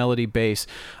 Chords, melody, bass.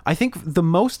 I think the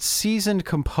most seasoned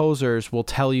composers will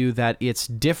tell you that it's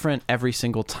different every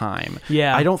single time.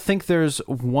 Yeah. I don't think there's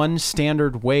one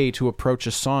standard way to approach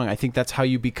a song. I think that's how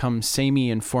you become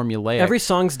samey and formulaic. Every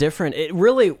song's different. It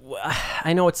really,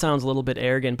 I know it sounds a little bit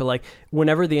arrogant, but like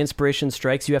whenever the inspiration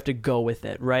strikes, you have to go with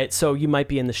it, right? So you might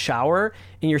be in the shower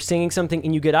and you're singing something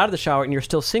and you get out of the shower and you're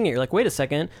still singing it. You're like, wait a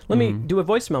second, let me do a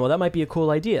voice memo. That might be a cool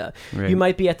idea. Right. You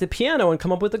might be at the piano and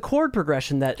come up with a chord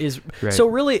progression that is... Right. So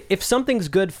really, if something's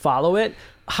good, follow it.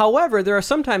 However, there are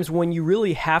some times when you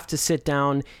really have to sit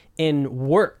down and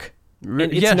work. And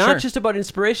it's not just about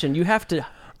inspiration. You have to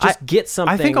just get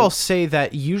something. I think I'll say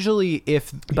that usually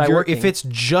if it's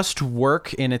just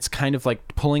work and it's kind of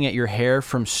like pulling at your hair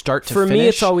from start to finish. For me,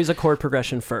 it's always a chord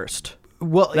progression first.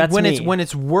 Well, That's when me.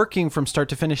 it's working from start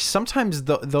to finish, sometimes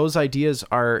those ideas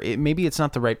are maybe it's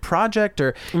not the right project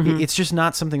or it's just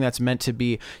not something that's meant to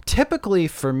be. Typically,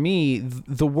 for me,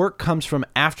 the work comes from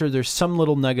after there's some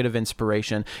little nugget of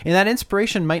inspiration, and that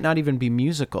inspiration might not even be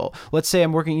musical. Let's say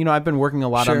I'm working. I've been working a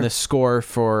lot on this score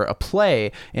for a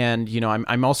play, and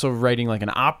I'm also writing like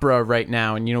an opera right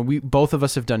now, and we both of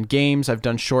us have done games. I've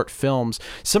done short films.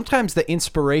 Sometimes the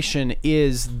inspiration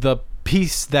is the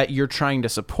piece that you're trying to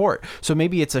support. So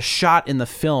maybe it's a shot in the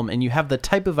film and you have the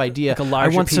type of idea, like a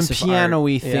larger I want piece some of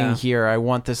piano-y art. thing here, I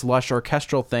want this lush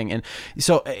orchestral thing. And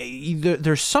so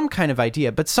there's some kind of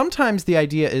idea, but sometimes the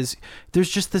idea is there's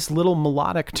just this little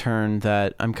melodic turn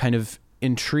that I'm kind of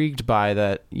intrigued by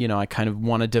that, I kind of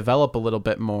want to develop a little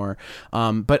bit more.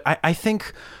 But I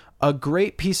think a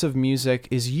great piece of music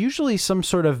is usually some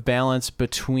sort of balance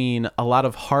between a lot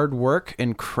of hard work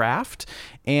and craft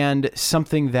and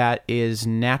something that is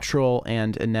natural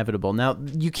and inevitable. Now,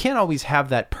 you can't always have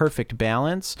that perfect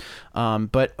balance,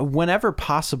 but whenever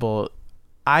possible,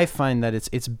 I find that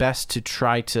it's best to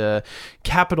try to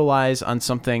capitalize on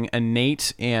something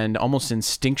innate and almost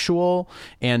instinctual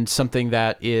and something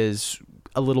that is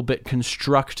a little bit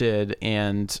constructed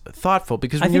and thoughtful,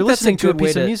 because when you're listening to a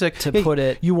piece of music, put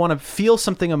it, you want to feel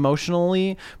something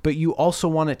emotionally, but you also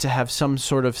want it to have some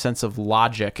sort of sense of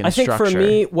logic and structure. I think for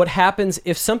me, what happens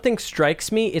if something strikes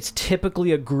me, it's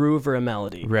typically a groove or a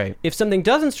melody. Right. If something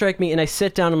doesn't strike me and I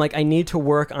sit down and I'm like, I need to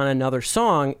work on another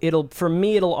song,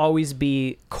 it'll always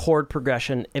be chord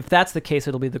progression. If that's the case,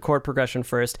 it'll be the chord progression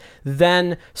first,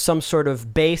 then some sort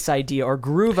of bass idea or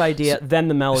groove idea, then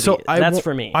the melody. So that's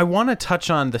for me. I want to touch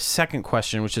on the second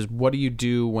question, which is what do you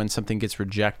do when something gets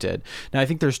rejected? Now, I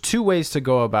think there's two ways to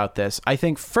go about this. I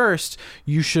think first,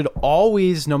 you should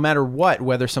always, no matter what,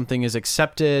 whether something is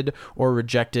accepted or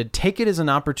rejected, take it as an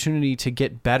opportunity to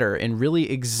get better and really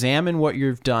examine what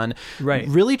you've done. Right.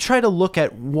 Really try to look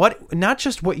at not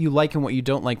just what you like and what you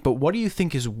don't like, but what do you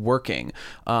think is working?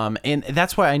 And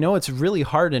that's why I know it's really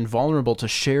hard and vulnerable to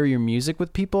share your music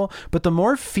with people, but the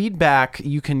more feedback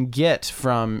you can get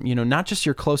from, not just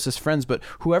your closest friends, but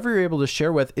whoever you're able to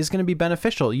share with is going to be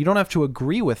beneficial. You don't have to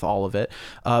agree with all of it,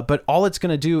 but all it's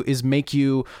going to do is make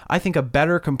you, I think, a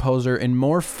better composer and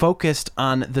more focused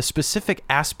on the specific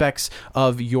aspects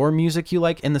of your music you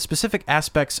like and the specific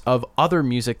aspects of other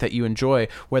music that you enjoy,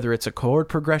 whether it's a chord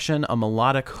progression, a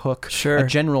melodic hook, a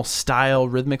general style,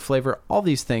 rhythmic flavor, all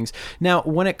these things. Now,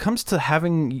 when it comes to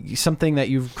having something that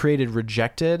you've created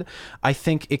rejected, I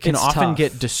think it can often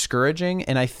get discouraging,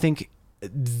 and I think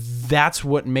that's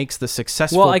what makes the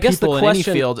successful people in any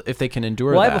field, if they can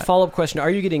endure that. I have a follow-up question.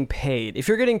 Are you getting paid? If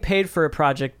you're getting paid for a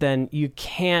project, then you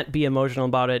can't be emotional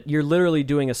about it. You're literally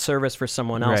doing a service for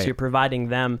someone else. Right. You're providing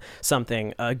them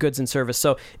something, goods and service.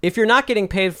 So if you're not getting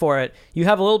paid for it, you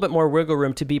have a little bit more wiggle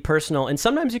room to be personal. And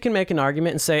sometimes you can make an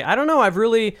argument and say, I don't know, I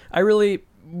really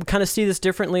kind of see this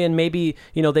differently, and maybe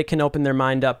they can open their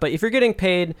mind up. But if you're getting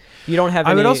paid, you don't have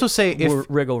any I would also say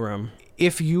wiggle room.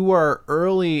 If you are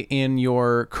early in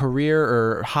your career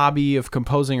or hobby of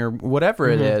composing or whatever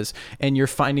it is, and you're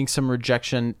finding some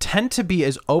rejection, tend to be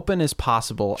as open as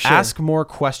possible. Sure. Ask more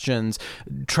questions.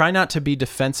 Try not to be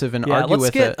defensive and argue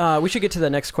with it. We should get to the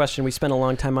next question. We spent a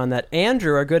long time on that.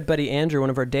 Andrew, our good buddy Andrew,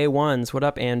 one of our day ones. What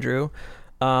up, Andrew?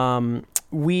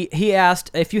 he asked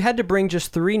if you had to bring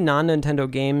just 3 non-Nintendo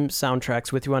game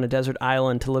soundtracks with you on a desert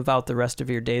island to live out the rest of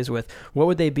your days with, what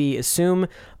would they be? Assume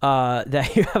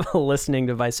that you have a listening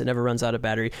device that never runs out of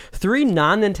battery. 3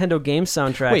 non-Nintendo game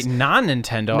soundtracks. Wait,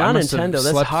 non-Nintendo? Non-Nintendo, that's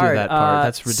slept hard. Through that part.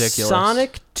 That's ridiculous.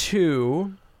 Sonic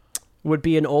 2 would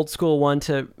be an old school one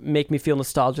to make me feel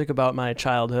nostalgic about my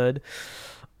childhood.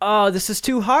 Oh, this is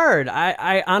too hard.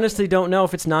 I honestly don't know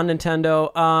if it's non-Nintendo.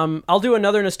 I'll do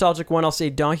another nostalgic one. I'll say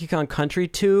Donkey Kong Country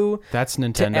 2. That's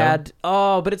Nintendo. To add,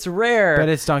 but it's rare. But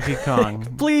it's Donkey Kong.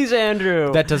 Please,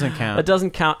 Andrew. That doesn't count. That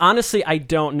doesn't count. Honestly, I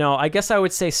don't know. I guess I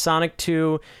would say Sonic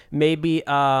 2, maybe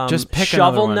just pick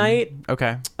Shovel one. Knight.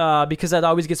 Okay. Because that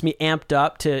always gets me amped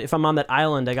up to, if I'm on that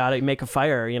island, I gotta make a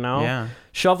fire, you know? Yeah.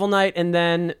 Shovel Knight, and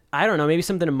then, I don't know, maybe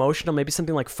something emotional, maybe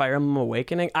something like Fire Emblem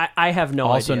Awakening. I have no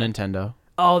idea. Also Nintendo.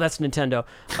 Oh, that's Nintendo.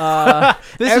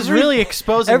 This is really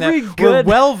exposing that we're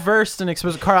well versed in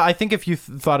exposing. Carl, I think if you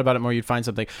thought about it more, you'd find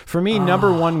something. For me,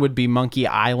 number one would be Monkey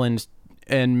Island,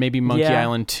 and maybe Monkey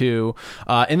Island 2.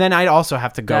 And then I'd also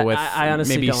have to go with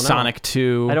maybe Sonic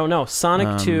 2. I don't know.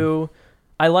 Sonic 2.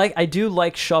 I do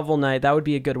like Shovel Knight. That would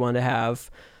be a good one to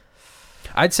have.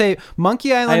 I'd say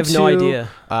Monkey Island 2. I have no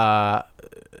idea.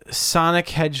 Sonic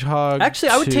Hedgehog. Actually,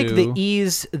 I would 2. take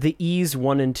the Ease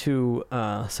 1 and 2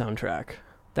 soundtrack.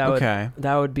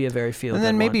 That would be a very feel. And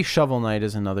then maybe Shovel Knight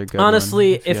is another good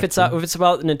Honestly, one. if it's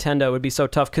about Nintendo, it would be so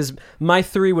tough because my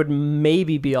 3 would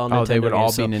maybe be all Nintendo. Oh, they would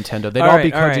all games, be Nintendo. They'd all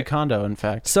be Koji Kondo, in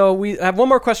fact. So we have one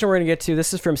more question we're going to get to.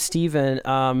 This is from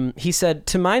Steven. He said,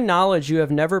 to my knowledge, you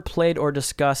have never played or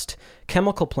discussed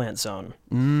Chemical Plant Zone.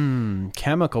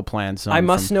 Chemical Plant Zone. I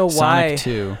must know why. Sonic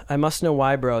 2. I must know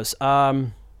why, bros.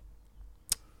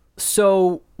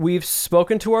 So we've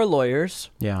spoken to our lawyers.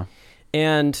 Yeah.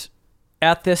 And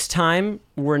at this time,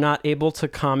 we're not able to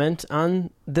comment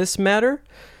on this matter.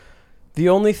 The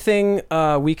only thing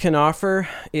we can offer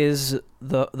is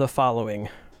the following.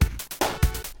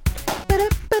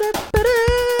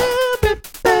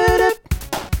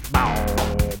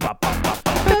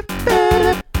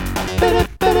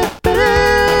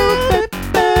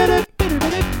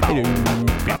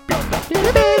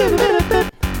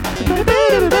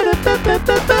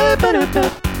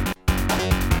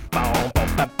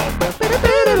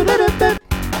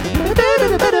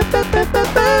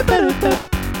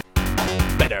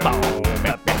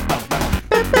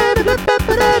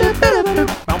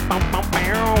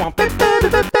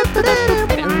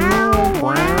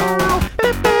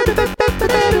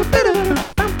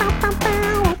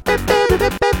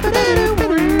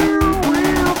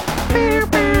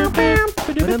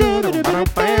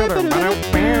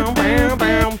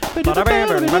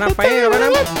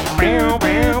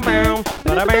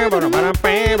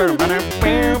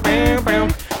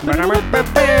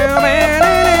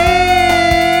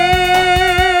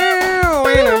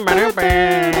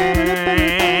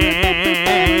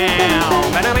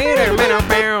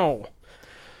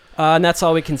 And that's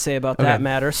all we can say about that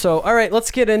matter. So, all right,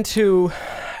 let's get into...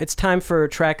 It's time for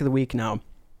Track of the Week now.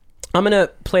 I'm going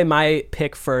to play my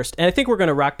pick first, and I think we're going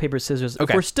to rock, paper, scissors.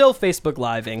 Okay. If we're still Facebook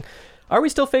Living. Are we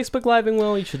still Facebook Living,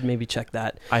 Will? You should maybe check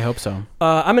that. I hope so.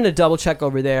 I'm going to double check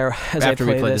over there as After I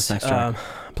play we play this next track.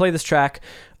 Play this track.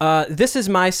 This is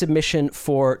my submission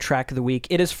for Track of the Week.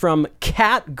 It is from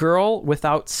Cat Girl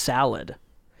Without Salad,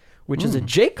 which is a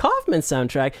Jake Kaufman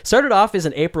soundtrack. Started off as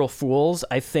an April Fool's,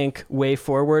 I think, way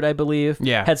forward, I believe.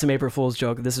 Yeah. Had some April Fool's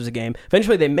joke. This was a game.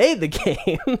 Eventually, they made the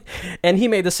game, and he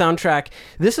made the soundtrack.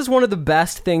 This is one of the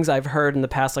best things I've heard in the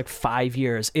past, 5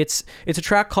 years. It's a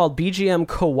track called BGM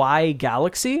Kawaii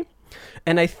Galaxy,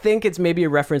 and I think it's maybe a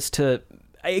reference to...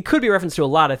 It could be a reference to a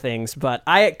lot of things, but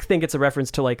I think it's a reference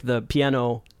to the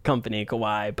piano company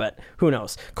Kawaii, but who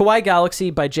knows. Kawaii Galaxy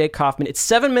by Jake Kaufman. It's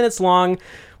 7 minutes long.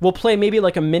 We'll play maybe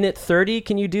a minute 30.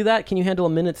 Can you do that? Can you handle a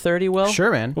minute 30, Will?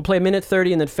 Sure, man. We'll play a minute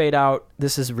 30 and then fade out.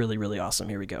 This is really, really awesome.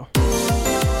 Here we go.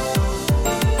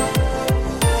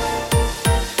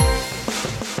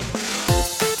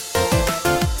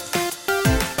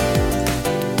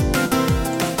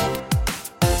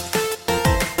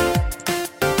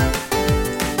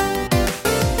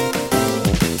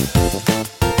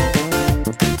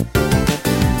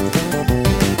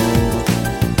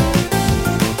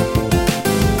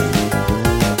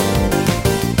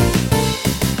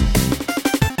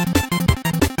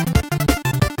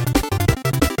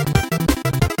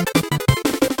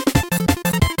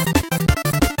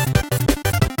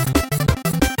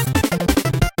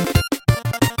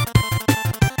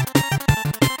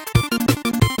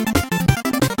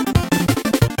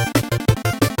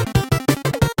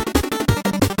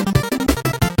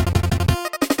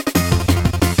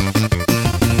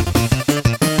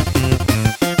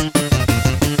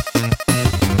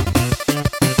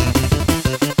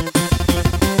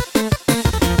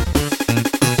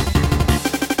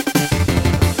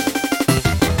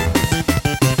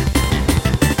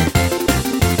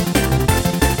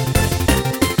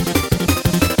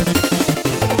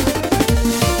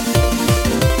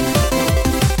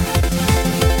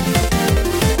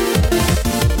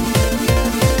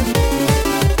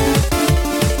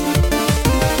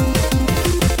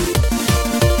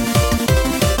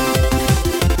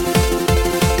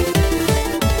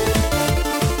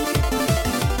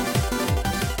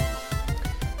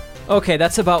 Okay,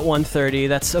 that's about 1:30.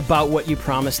 That's about what you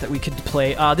promised that we could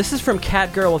play. This is from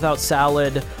Catgirl Without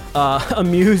Salad.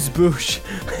 Amuse Bouche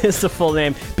is the full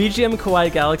name. BGM Kawaii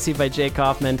Galaxy by Jake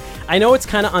Kaufman. I know it's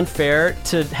kind of unfair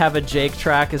to have a Jake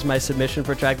track as my submission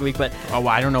for track of the week, but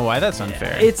I don't know why that's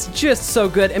unfair. It's just so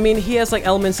good. I mean, he has like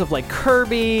elements of like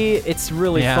Kirby. It's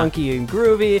really funky and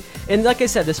groovy. And like I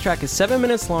said, this track is 7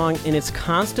 minutes long and it's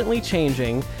constantly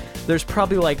changing. There's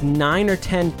probably like 9 or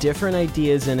 10 different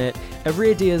ideas in it.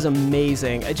 Every idea is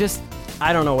amazing.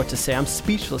 I don't know what to say. I'm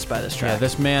speechless by this track. Yeah,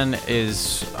 this man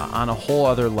is on a whole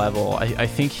other level. I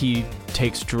think he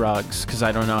takes drugs because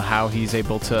I don't know how he's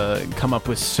able to come up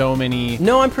with so many.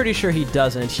 No, I'm pretty sure he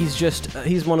doesn't.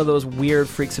 He's one of those weird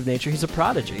freaks of nature. He's a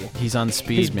prodigy. He's on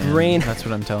speed, his man. Brain, that's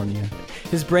what I'm telling you.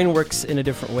 His brain works in a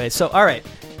different way. So, all right,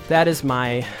 that is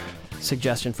my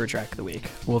suggestion for track of the week.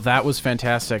 Well, that was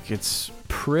fantastic. It's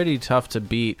pretty tough to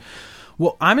beat.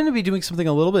 Well, I'm going to be doing something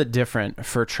a little bit different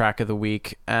for track of the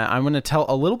week. I'm going to tell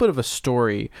a little bit of a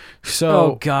story.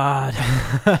 Oh, God.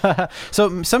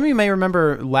 So some of you may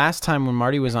remember last time when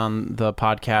Marty was on the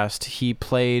podcast, he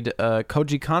played a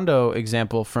Koji Kondo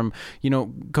example from,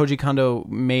 Koji Kondo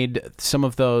made some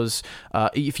of those,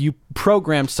 if you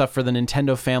programmed stuff for the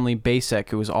Nintendo Family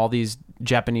Basic, it was all these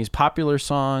Japanese popular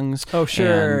songs. Oh,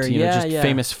 sure. And,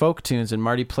 famous folk tunes. And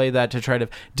Marty played that to try to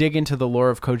dig into the lore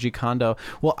of Koji Kondo.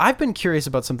 Well, I've been curious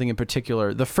about something in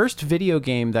particular. The first video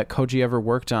game that Koji ever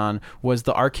worked on was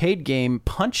the arcade game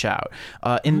Punch-Out.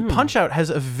 And Punch-Out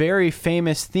has a very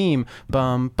famous theme.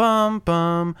 Bum, bum,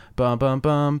 bum, bum, bum,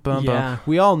 bum, bum, bum.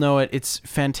 We all know it. It's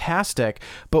fantastic.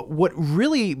 But what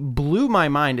really blew my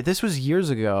mind, this was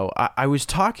years ago, I was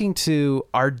talking to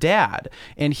our dad,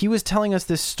 and he was telling us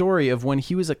this story of when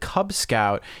he was a Cub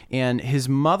Scout and his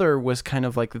mother was kind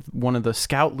of like one of the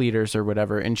scout leaders or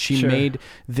whatever, and she made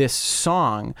this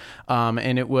song,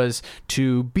 and it was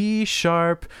to be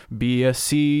sharp, be a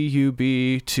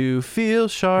C-U-B, to feel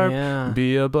sharp,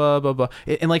 be a blah, blah, blah.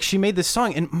 And like she made this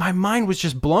song, and my mind was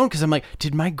just blown because I'm like,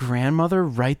 did my grandmother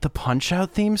write the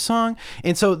Punch-Out theme song?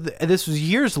 And so this was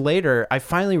years later, I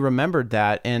finally remembered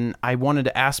that, and I wanted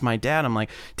to ask my dad, I'm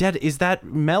like, Dad, is that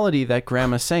melody that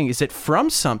Grandma sang, is it from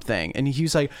something? And he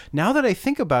was like, now that I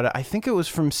think about it, I think it was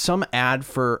from some ad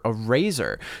for a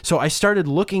razor. So I started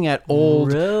looking at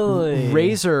old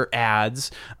razor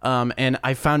ads, and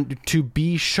I found to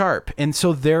be sharp. And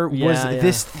so there was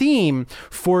this theme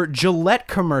for Gillette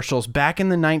commercials back in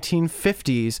the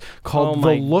 1950s called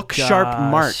the Look Sharp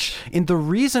March. And the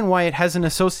reason why it has an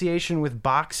association with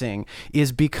boxing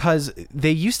is because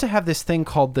they used to have this thing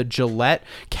called the Gillette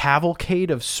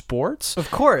Cavalcade of Sports. Of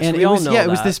course, and we all know that. It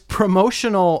was this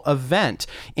promotional event,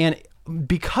 and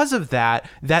because of that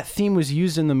theme was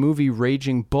used in the movie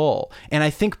Raging Bull. And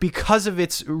I think because of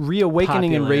its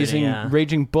reawakening in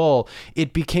Raging Bull,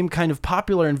 it became kind of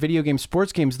popular in video game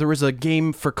sports games. There was a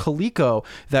game for Coleco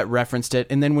that referenced it.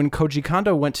 And then when Koji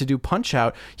Kondo went to do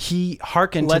Punch-Out, he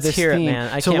hearkened to this theme. It,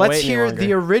 man. So let's hear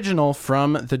the original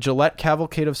from the Gillette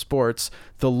Cavalcade of Sports,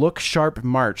 the Look Sharp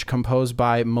March, composed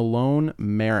by Malone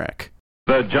Merrick.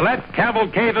 The Gillette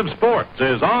Cavalcade of Sports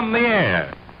is on the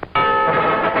air.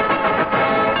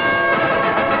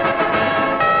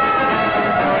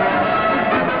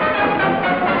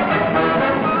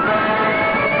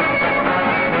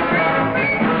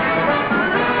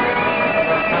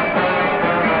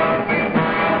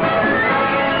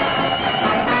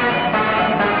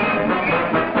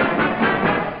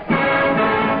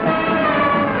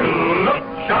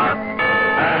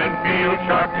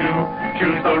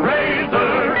 Choose the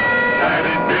razor that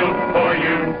is built for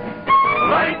you.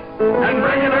 Light and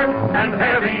regular and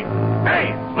heavy.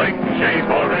 Hey, slick shave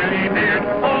for any beard.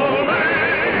 Ole!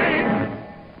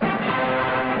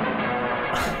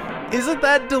 Isn't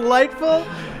that delightful?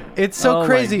 It's so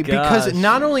crazy because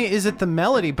not only is it the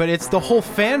melody, but it's the whole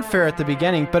fanfare at the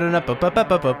beginning. And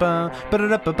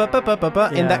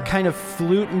that kind of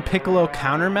flute and piccolo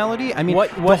counter melody. I mean,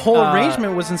 the whole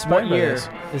arrangement was inspired by this.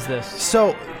 What year is this?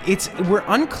 So we're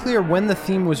unclear when the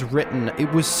theme was written. It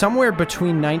was somewhere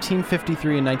between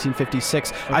 1953 and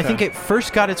 1956. Okay. I think it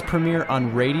first got its premiere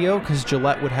on radio because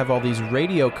Gillette would have all these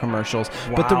radio commercials.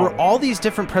 Wow. But there were all these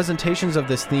different presentations of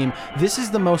this theme. This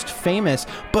is the most famous.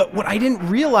 But what I didn't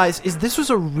realize is this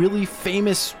was a really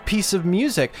famous piece of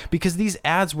music because these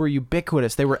ads were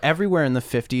ubiquitous. They were everywhere in the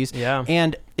 50s. Yeah.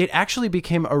 And it actually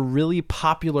became a really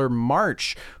popular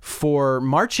march for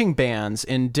marching bands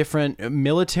in different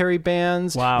military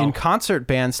bands, in concert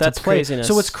bands to play. Craziness.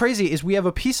 So what's crazy is we have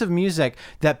a piece of music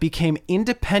that became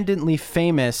independently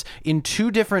famous in two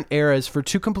different eras for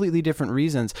two completely different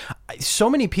reasons. so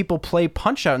many people play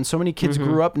Punch-Out, and so many kids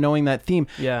grew up knowing that theme.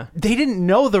 Yeah. They didn't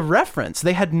know the reference.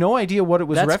 They had no idea what it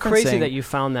was referencing. That's crazy that you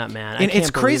found that, man. And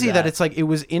it's crazy that it's like it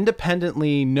was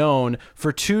independently known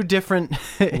for two different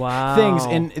things,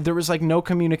 and there was like no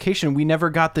communication. We never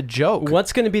got the joke.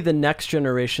 What's going to be the next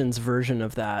generation's version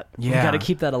of that? Yeah. We got to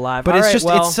keep that alive. But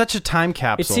it's such a time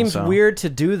capsule. It seems weird to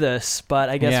do this, but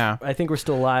I guess I think we're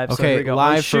still live. So Okay, here we go.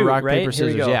 live for rock, right? paper,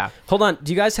 scissors. Yeah. Hold on.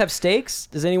 Do you guys have stakes?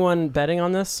 Is anyone betting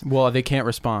on this? Well, they can't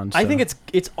respond. I so. think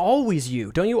it's always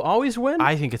you. Don't you always win?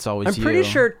 I think it's always you. I'm pretty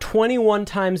sure 21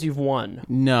 times you've won.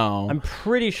 No. I'm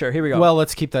pretty sure. Here we go. Well,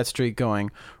 let's keep that streak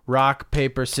going. Rock,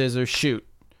 paper, scissors, shoot.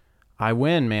 I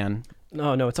win, man.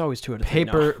 No, it's always 2 out of 3.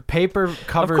 No. Paper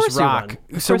covers rock.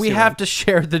 So we have to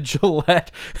share the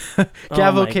Gillette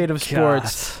Cavalcade of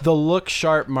Sports, the Look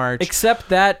Sharp March. Except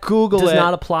that does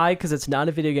not apply because it's not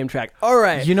a video game track. All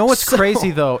right. You know what's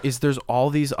crazy, though, is there's all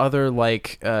these other,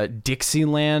 like,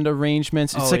 Dixieland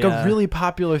arrangements. It's a really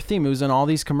popular theme. It was in all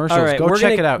these commercials. All right, Go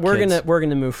check it out, kids. We're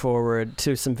gonna move forward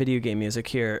to some video game music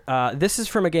here. This is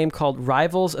from a game called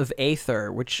Rivals of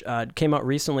Aether, which came out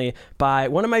recently by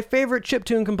one of my favorite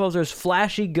chiptune composers,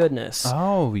 Flashy Goodness.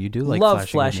 Oh, you do like Love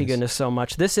Flashy Goodness so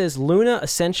much. This is Luna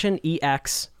Ascension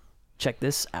EX. Check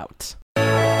this out.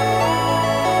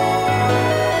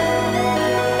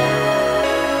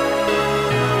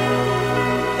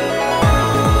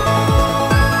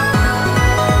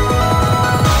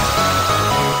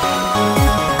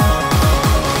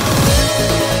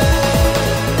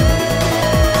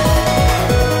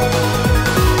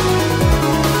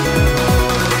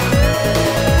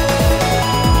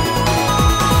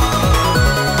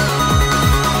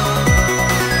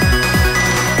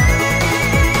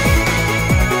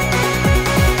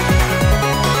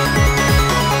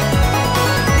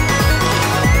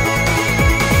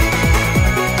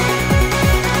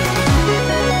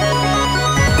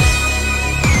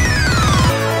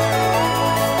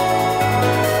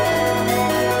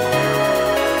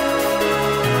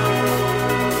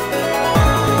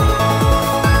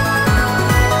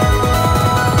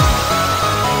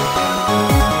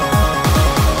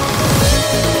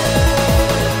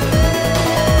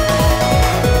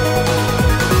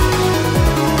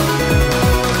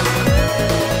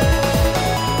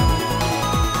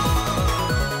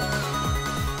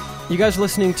 You guys are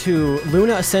listening to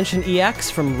Luna Ascension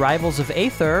EX from Rivals of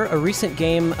Aether, a recent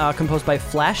game composed by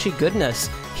Flashy Goodness.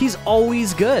 He's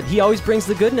always good. He always brings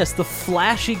the goodness, the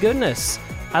flashy goodness.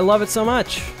 I love it so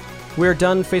much. We're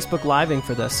done Facebook Living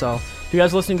for this, so if you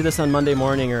guys are listening to this on Monday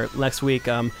morning or next week,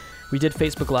 we did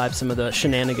Facebook Live some of the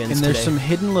shenanigans And there's today. some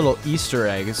hidden little Easter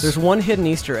eggs. There's one hidden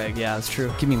Easter egg, yeah, that's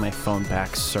true. Give me my phone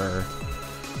back, sir.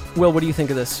 Will, what do you think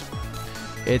of this?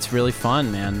 It's really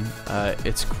fun, man.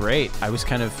 It's great. I was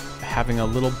kind of having a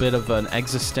little bit of an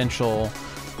existential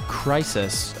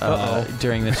crisis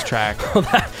during this track.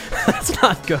 That's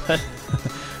not good.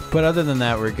 But other than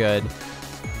that, we're good.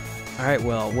 All right,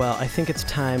 well, I think it's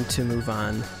time to move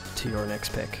on to your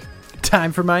next pick.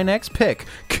 Time for my next pick.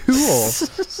 Cool.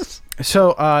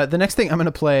 So the next thing I'm going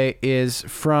to play is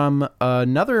from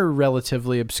another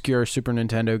relatively obscure Super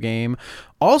Nintendo game,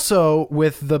 also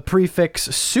with the prefix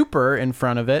Super in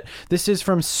front of it. This is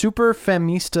from Super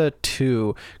Famista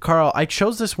 2. Carl, I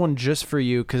chose this one just for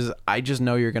you because I just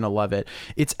know you're going to love it.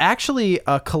 It's actually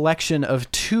a collection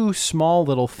of two small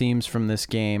little themes from this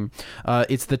game.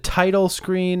 It's the title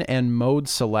screen and mode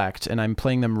select, and I'm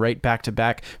playing them right back to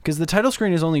back because the title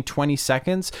screen is only 20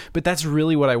 seconds, but that's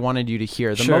really what I wanted you to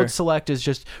hear. The mode select is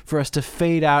just for us to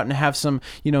fade out and have some,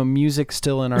 music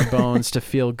still in our bones to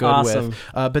feel good with.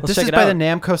 But this is by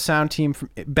the Namco sound team from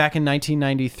back in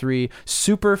 1993,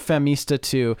 Super Famista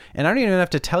 2. And I don't even have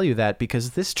to tell you that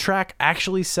because this track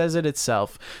actually says it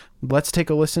itself. Let's take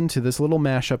a listen to this little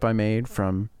mashup I made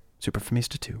from Super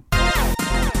Famista 2.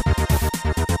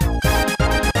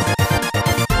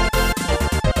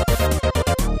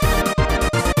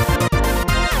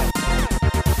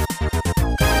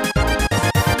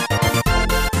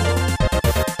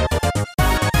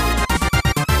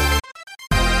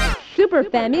 Super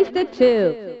Famista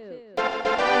 2.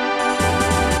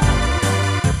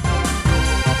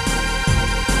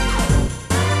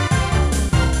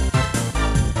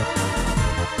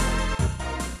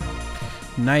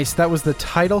 Nice. That was the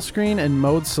title screen and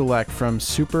mode select from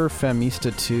Super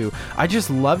Famista 2. I just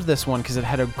loved this one because it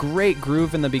had a great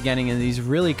groove in the beginning and these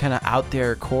really kind of out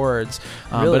there chords.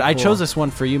 Really but I cool. chose this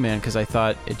one for you, man, because I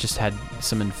thought it just had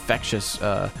some infectious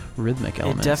rhythmic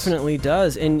elements. It definitely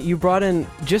does. And you brought in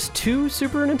just 2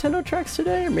 Super Nintendo tracks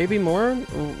today, or maybe more?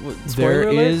 There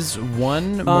is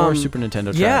one more Super Nintendo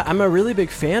track. Yeah, I'm a really big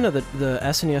fan of the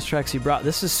SNES tracks you brought.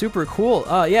 This is super cool.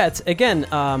 Yeah, it's, again,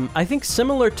 I think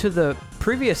similar to the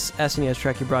previous SNES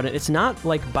track you brought in, it's not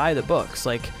like by the books.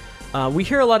 Like, we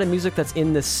hear a lot of music that's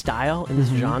in this style, in this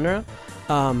genre.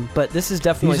 But this is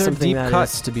definitely These are something deep that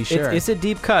cuts, is, to be sure. It's a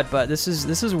deep cut, but this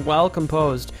is well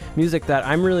composed music that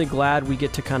I'm really glad we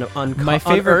get to kind of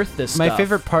unearth this My stuff.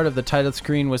 favorite part of the title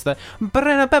screen was that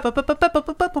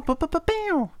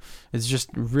it's just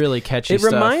really catchy It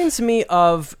stuff. reminds me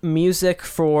of music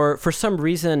for some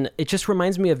reason. It just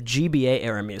reminds me of GBA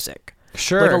era music.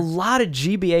 Sure. Like a lot of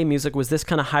GBA music was this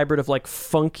kind of hybrid of like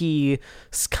funky,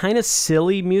 kind of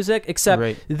silly music, except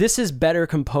Right. this is better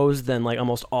composed than like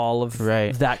almost all of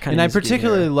Right. that kind and of I music.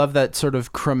 particularly love that sort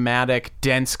of chromatic,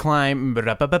 dense climb.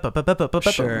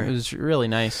 Sure. It was really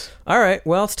nice. All right,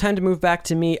 well, it's time to move back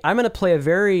to me. I'm going to play a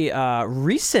very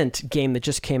recent game that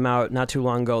just came out not too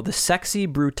long ago, the Sexy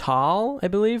Brutale, I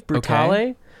believe, Brutale.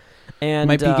 Okay. And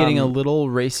Might be getting a little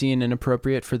racy and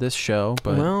inappropriate for this show,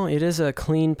 but well, it is a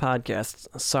clean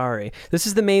podcast. Sorry. This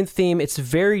is the main theme. It's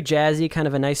very jazzy, kind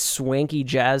of a nice swanky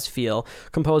jazz feel,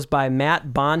 composed by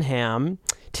Matt Bonham,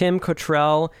 Tim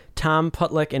Cottrell, Tom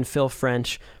Putlick, and Phil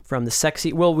French from the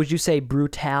Sexy... Well, would you say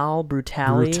Brutale?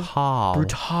 Brutale?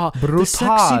 Brutale. The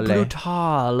Sexy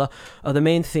Brutale. Brutale. The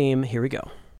main theme. Here we go.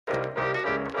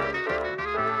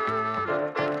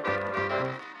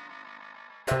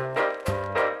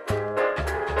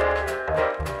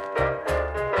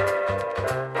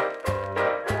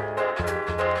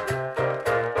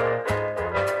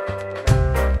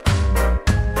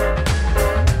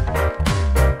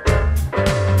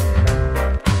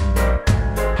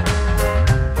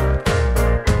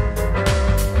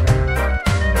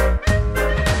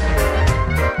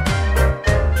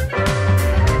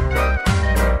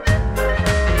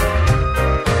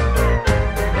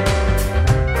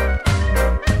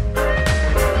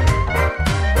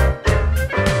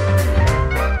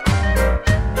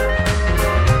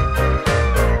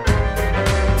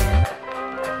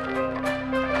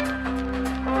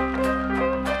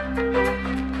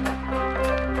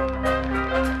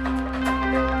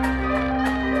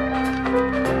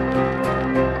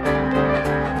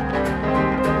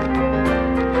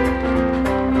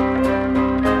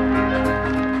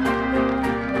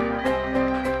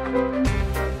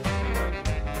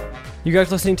 You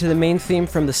guys listening to the main theme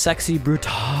from the Sexy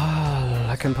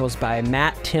Brutale, composed by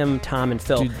Matt, Tim, Tom, and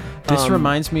Phil. Dude, this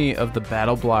reminds me of the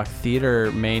Battle Block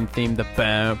Theater main theme, the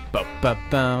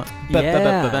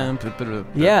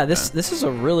Yeah, this is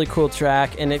a really cool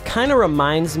track, and it kind of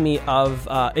reminds me of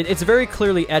it's very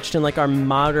clearly etched in like our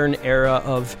modern era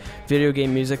of video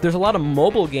game music. There's a lot of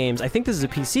mobile games. I think this is a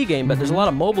PC game, but there's a lot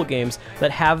of mobile games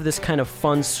that have this kind of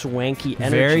fun, swanky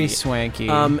energy. Very swanky.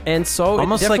 And so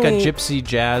almost it like a definitely- gypsy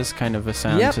jazz kind of a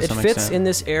sound Yep, to it some fits extent. in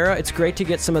this era. It's great to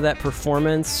get some of that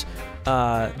performance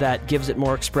that gives it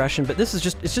more expression, but it's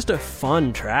just a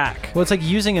fun track. Well, it's like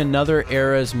using another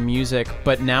era's music,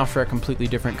 but now for a completely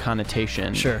different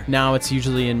connotation. Sure. Now it's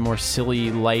usually in more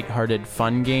silly, light-hearted,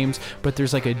 fun games, but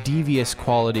there's like a devious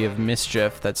quality of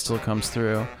mischief that still comes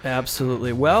through.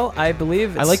 Absolutely. Well, I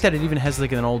believe I like that it even has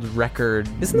like an old record.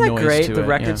 Isn't that noise great? to The it,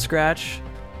 record yeah. scratch.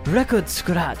 Record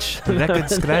scratch. Record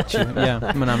scratch. Yeah,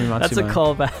 Manami Matsuma. That's a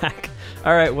callback.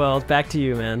 All right, well, back to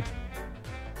you, man.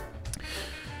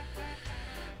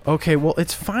 Okay, well,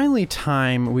 it's finally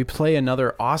time we play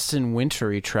another Austin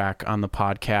Wintory track on the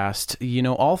podcast. You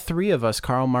know, all three of us,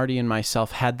 Carl, Marty, and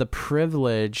myself, had the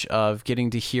privilege of getting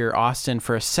to hear Austin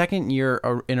for a second year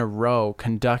in a row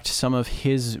conduct some of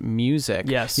his music.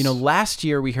 Yes. You know, last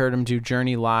year we heard him do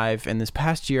Journey live, and this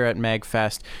past year at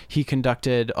MagFest, he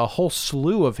conducted a whole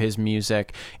slew of his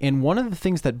music. And one of the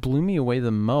things that blew me away the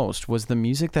most was the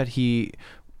music that he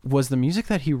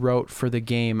wrote for the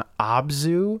game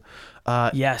Abzu.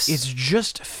 Yes. It's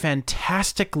just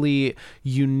fantastically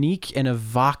unique and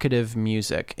evocative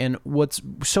music. And what's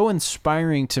so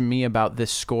inspiring to me about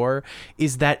this score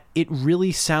is that it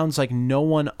really sounds like no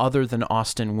one other than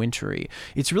Austin Wintory.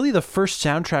 It's really the first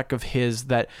soundtrack of his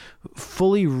that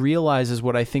fully realizes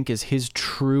what I think is his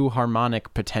true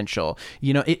harmonic potential.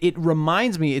 You know, it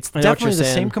reminds me, it's I know what definitely you're the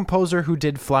same saying. composer who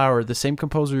did Flower, the same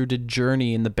composer who did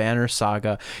Journey in the Banner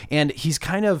Saga. And he's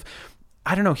kind of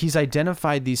I don't know, he's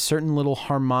identified these certain little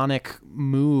harmonic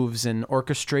moves and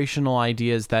orchestrational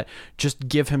ideas that just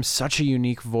give him such a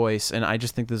unique voice. And I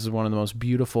just think this is one of the most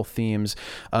beautiful themes.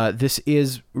 This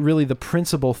is really the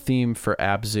principal theme for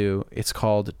Abzu. It's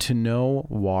called To Know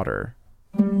Water.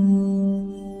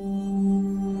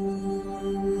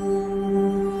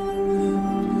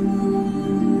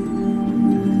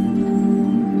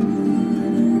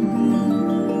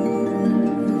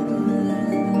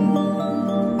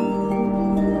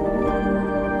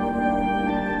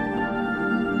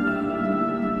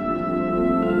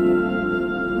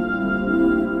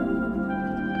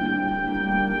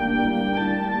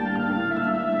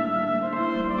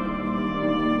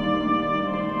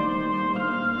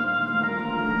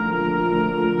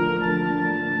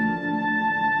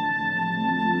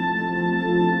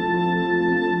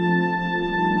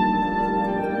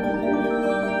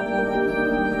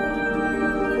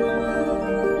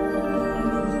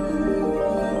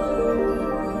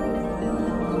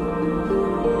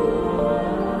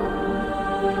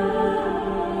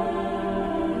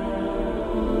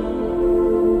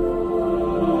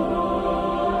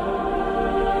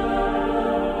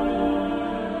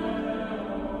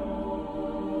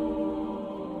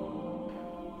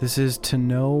 This is To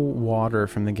Know Water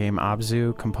from the game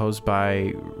Abzu, composed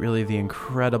by really the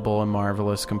incredible and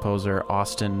marvelous composer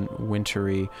Austin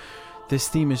Wintory. This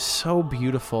theme is so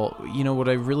beautiful. You know, what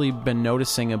I've really been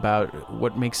noticing about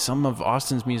what makes some of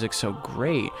Austin's music so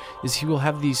great is he will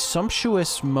have these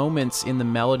sumptuous moments in the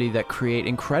melody that create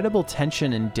incredible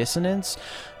tension and dissonance,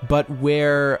 but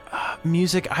where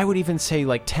music, I would even say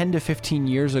like 10 to 15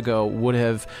 years ago, would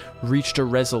have reached a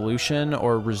resolution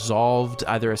or resolved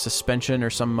either a suspension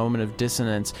or some moment of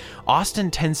dissonance.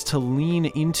 Austin tends to lean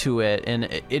into it, and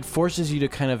it forces you to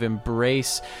kind of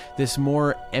embrace this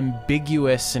more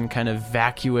ambiguous and kind of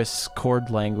vacuous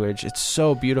chord language. It's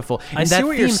so beautiful. And I see that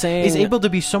what you're theme saying. is able to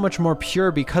be so much more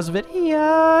pure because of it.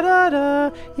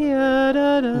 Ya-da-da,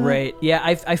 ya-da-da. Right. Yeah,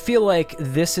 I feel like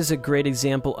this is a great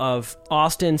example of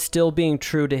Austin still being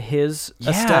true to his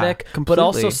aesthetic, but completely.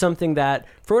 also something that,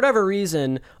 for whatever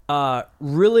reason,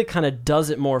 really kind of does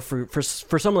it more for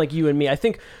someone like you and me. I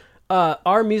think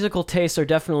our musical tastes are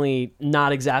definitely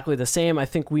not exactly the same. I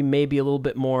think we may be a little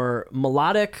bit more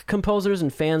melodic composers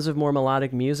and fans of more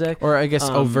melodic music. Or I guess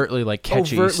overtly like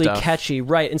catchy overtly stuff. catchy,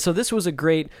 right. And so this was a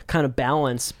great kind of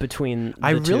balance between the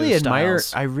I really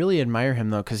styles. admire him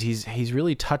though, because he's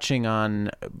really touching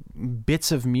on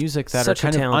bits of music that Such a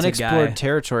are kind of talented unexplored guy.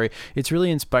 territory. It's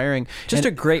really inspiring. Just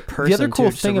And a great person. The other cool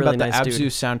too, just a thing really about the nice Abzu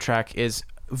dude. soundtrack is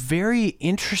very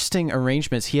interesting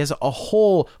arrangements. He has a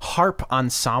whole harp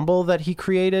ensemble that he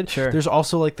created. Sure. There's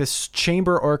also like this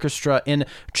chamber orchestra and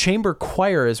chamber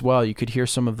choir as well. You could hear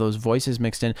some of those voices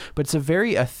mixed in, but it's a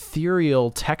very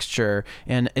ethereal texture,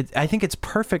 and I think it's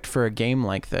perfect for a game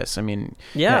like this. I mean,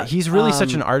 Yeah, he's really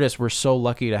such an artist. We're so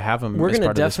lucky to have him. We're as gonna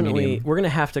part of this definitely medium. we're gonna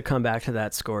have to come back to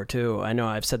that score too. I know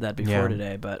I've said that before Yeah.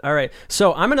 today, but all right.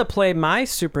 So I'm gonna play my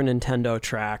Super Nintendo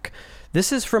track.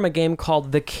 This is from a game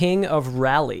called The King of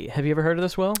Rally. Have you ever heard of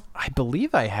this, Will? I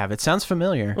believe I have. It sounds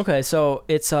familiar. Okay, so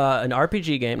it's an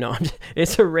RPG game. No,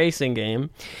 it's a racing game,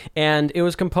 and it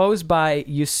was composed by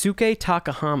Yusuke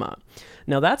Takahama.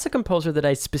 Now, that's a composer that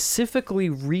I specifically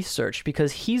researched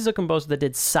because he's a composer that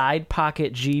did Side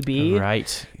Pocket GB.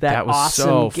 Right. That was awesome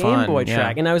so Game fun. Boy Yeah.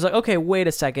 track. And I was like, okay, wait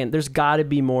a second. There's got to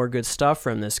be more good stuff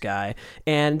from this guy.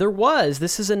 And there was.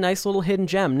 This is a nice little hidden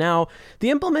gem. Now,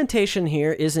 the implementation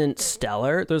here isn't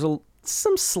stellar. There's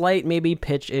some slight maybe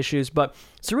pitch issues, but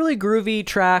it's a really groovy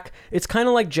track. It's kind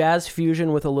of like jazz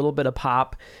fusion with a little bit of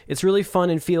pop. It's really fun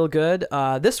and feel good.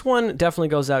 This one definitely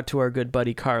goes out to our good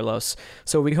buddy Carlos.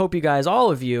 So we hope you guys,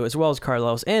 all of you, as well as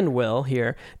Carlos and Will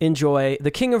here, enjoy the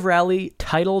King of Rally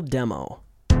title demo.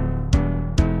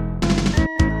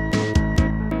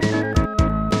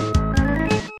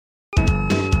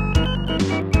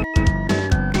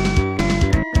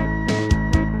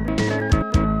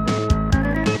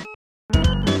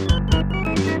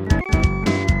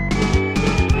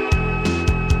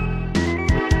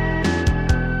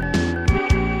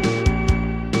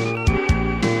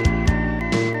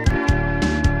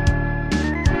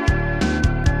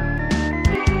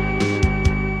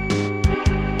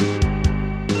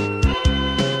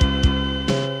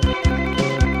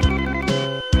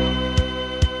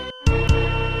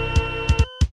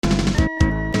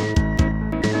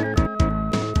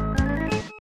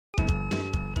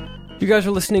 guys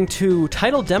are listening to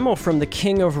title demo from The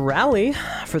King of Rally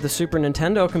for the Super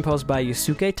Nintendo, composed by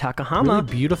Yusuke Takahama. Really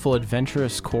beautiful,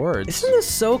 adventurous chords. Isn't this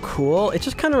so cool? It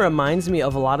just kind of reminds me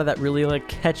of a lot of that really like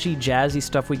catchy, jazzy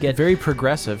stuff we get. Very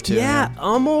progressive, too. Yeah,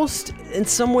 almost in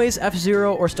some ways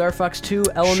F-Zero or Star Fox 2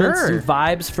 elements and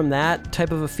vibes from that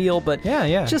type of a feel, but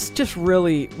yeah. Just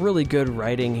really, really good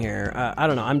writing here. I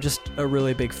don't know, I'm just a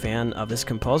really big fan of this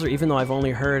composer, even though I've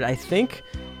only heard, I think,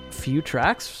 few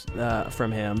tracks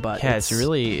from him, but yeah, it's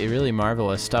really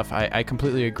marvelous stuff. I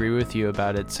completely agree with you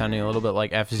about it sounding a little bit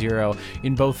like F-Zero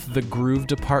in both the groove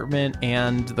department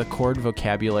and the chord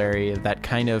vocabulary, that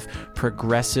kind of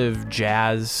progressive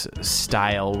jazz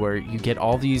style where you get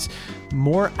all these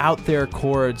more out there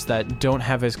chords that don't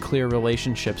have as clear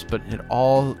relationships, but it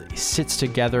all sits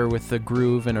together with the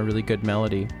groove and a really good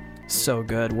melody. So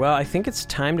good. Well, I think it's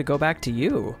time to go back to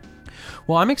you.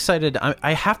 Well, I'm excited.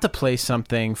 I have to play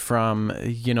something from,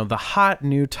 the hot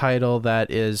new title that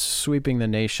is sweeping the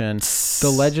nation, The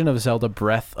Legend of Zelda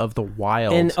Breath of the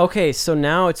Wild. And okay, so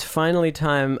now it's finally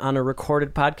time on a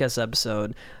recorded podcast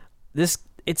episode.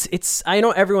 It's I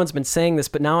know everyone's been saying this,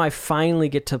 but now I finally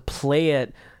get to play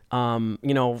it,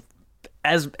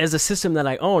 as a system that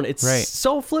I own. It's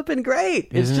so flippin' great.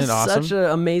 Isn't it's just it awesome? Such an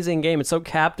amazing game. It's so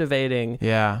captivating.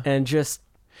 Yeah. And just...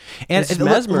 And it's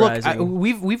mesmerizing.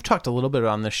 Look, we've talked a little bit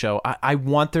on the show. I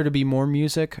want there to be more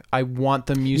music. I want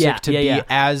the music to be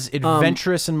as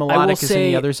adventurous and melodic as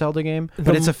any other Zelda game,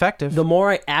 but it's effective. The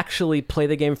more I actually play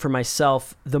the game for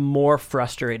myself, the more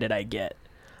frustrated I get.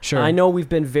 Sure. I know we've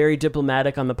been very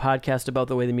diplomatic on the podcast about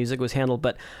the way the music was handled,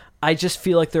 but I just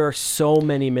feel like there are so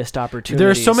many missed opportunities.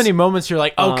 There are so many moments you're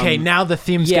like, okay, now the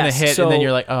theme's going to hit, and then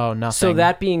you're like, oh, nothing. So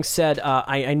that being said,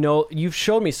 I know you've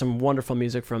showed me some wonderful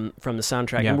music from the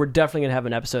soundtrack, and we're definitely going to have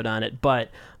an episode on it,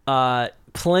 but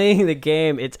playing the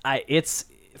game, it's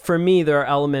for me, there are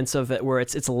elements of it where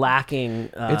it's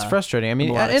lacking. It's frustrating. I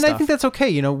mean, and I think that's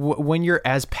okay. When you're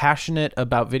as passionate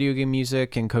about video game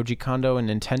music and Koji Kondo and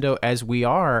Nintendo as we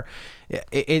are,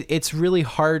 it's really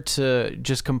hard to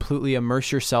just completely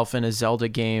immerse yourself in a Zelda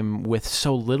game with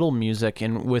so little music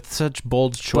and with such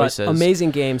bold choices. But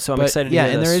amazing game, so I'm excited to hear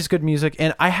this. Yeah, and there is good music.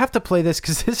 And I have to play this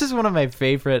because this is one of my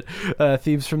favorite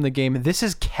themes from the game. This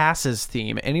is Cass's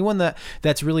theme. Anyone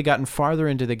that's really gotten farther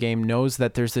into the game knows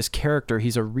that there's this character.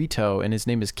 He's a Rito, and his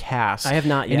name is Cass. I have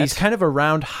not yet. And he's kind of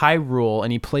around Hyrule,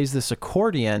 and he plays this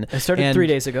accordion. I started 3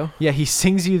 days ago. Yeah, he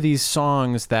sings you these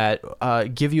songs that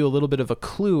give you a little bit of a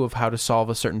clue of how to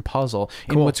solve a certain puzzle.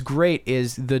 Cool. And what's great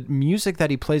is the music that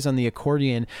he plays on the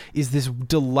accordion is this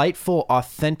delightful,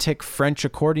 authentic French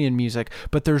accordion music,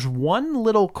 but there's one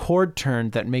little chord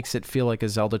turn that makes it feel like a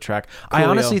Zelda track. Coolio. I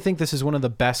honestly think this is one of the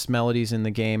best melodies in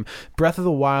the game. Breath of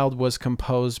the Wild was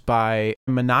composed by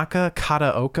Manaka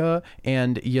Kataoka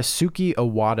and Yasuki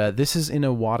Iwata. This is an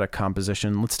Iwata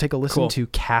composition. Let's take a listen to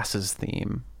Cass's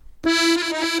theme.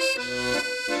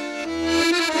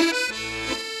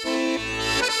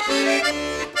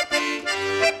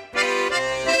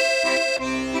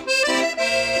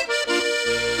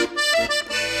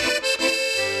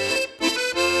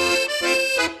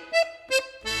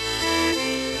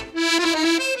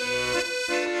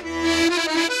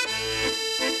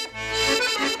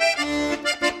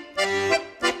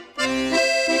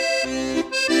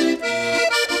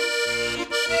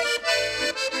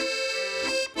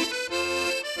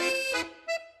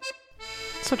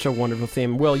 Such a wonderful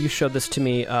theme. Will, you showed this to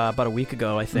me about a week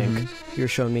ago, I think. Mm-hmm. You were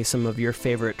showing me some of your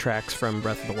favorite tracks from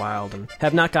Breath of the Wild, and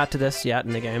have not got to this yet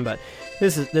in the game, but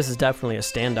this is definitely a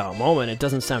standout moment. It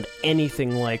doesn't sound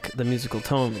anything like the musical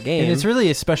tone of the game. And it's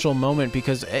really a special moment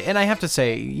because, and I have to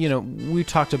say, we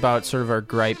talked about sort of our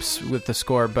gripes with the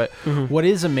score, but what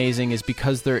is amazing is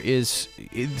because there is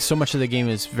so much of the game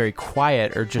is very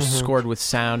quiet or just scored with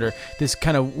sound or this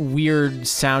kind of weird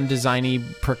sound designy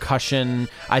percussion,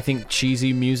 I think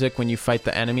cheesy music when you fight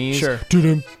the enemies. Sure.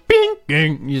 Bing,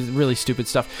 bing, really stupid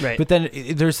stuff. Right. But then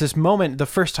there's this moment, the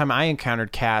first time I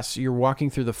encountered Cass, you're walking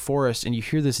through the forest and you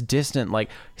hear this distant, like,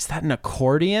 is that an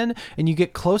accordion? And you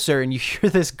get closer and you hear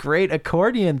this great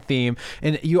accordion theme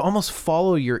and you almost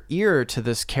follow your ear to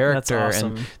this character. That's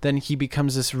awesome. And then he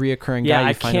becomes this reoccurring guy. You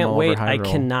I find can't him all wait. over I Hyrule.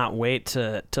 cannot wait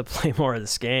to play more of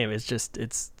this game. It's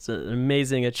an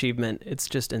amazing achievement. It's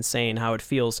just insane how it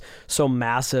feels so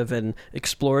massive and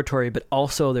exploratory, but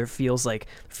also there feels like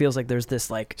there's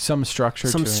this like some structure.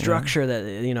 some to it, yeah. structure that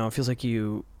it feels like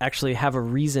you actually have a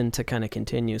reason to kind of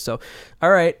continue. So,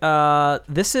 all right,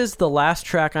 this is the last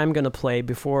track I'm going to play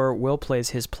before Will plays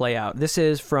his play out. This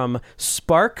is from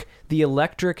Spark the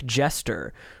Electric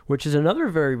Jester, which is another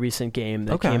very recent game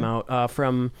that came out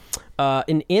from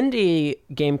an indie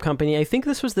game company. I think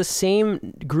this was the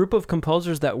same group of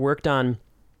composers that worked on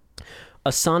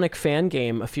a Sonic fan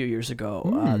game a few years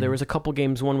ago. There was a couple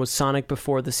games. One was Sonic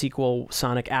before the sequel,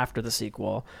 Sonic after the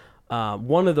sequel.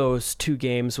 One of those two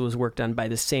games was worked on by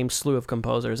the same slew of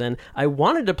composers. And I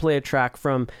wanted to play a track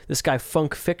from this guy,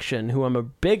 Funk Fiction, who I'm a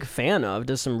big fan of,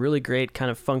 does some really great kind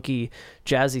of funky,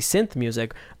 jazzy synth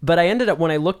music. But I ended up,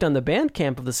 when I looked on the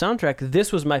Bandcamp of the soundtrack,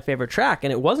 this was my favorite track.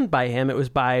 And it wasn't by him, it was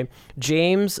by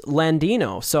James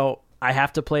Landino. So I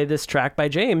have to play this track by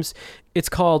James. It's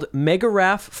called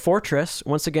Megaraph Fortress,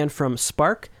 once again from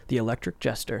Spark the Electric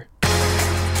Jester.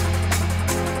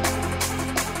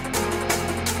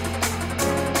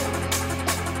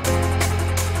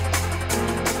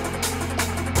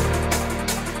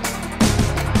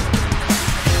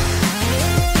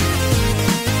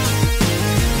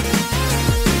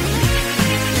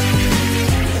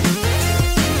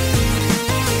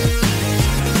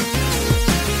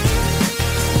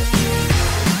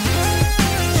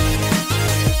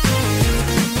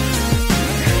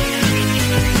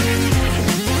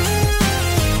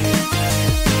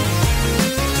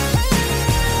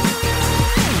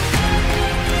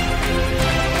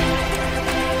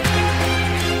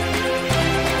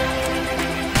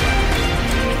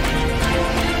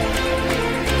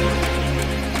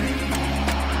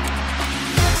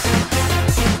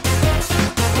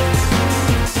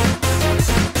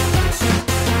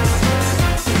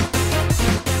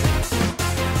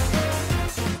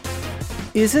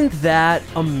 Isn't that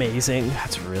amazing?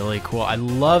 That's really cool. I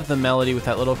love the melody with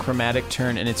that little chromatic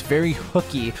turn, and it's very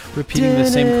hooky, repeating the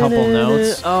same couple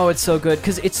notes. Oh, it's so good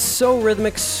because it's so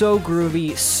rhythmic, so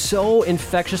groovy, so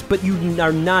infectious, but you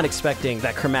are not expecting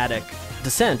that chromatic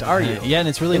descent, are you? Yeah, and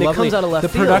it's really and lovely. It comes out of left the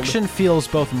field. production feels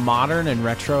both modern and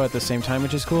retro at the same time,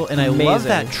 which is cool. And I love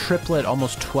that triplet,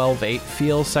 almost 12/8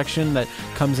 feel section that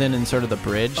comes in sort of the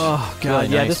bridge. Oh, God.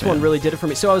 Really yeah, nice, this man. one really did it for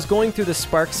me. So I was going through the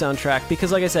Spark soundtrack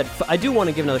because, like I said, I do want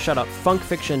to give another shout out. Funk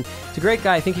Fiction. It's a great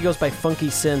guy. I think he goes by Funky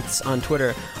Synths on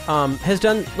Twitter. Has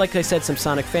done, like I said, some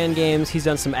Sonic fan games. He's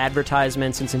done some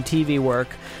advertisements and some TV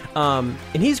work. And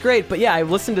he's great. But yeah, I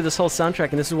listened to this whole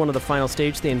soundtrack, and this is one of the final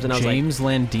stage themes. And I was James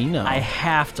Landino. I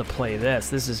have to play this.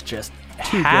 This is just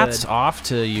too hats good. off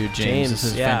to you, James. This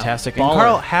is yeah. fantastic. Baller, and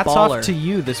Carl, hats baller. off to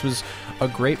you. This was a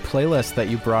great playlist that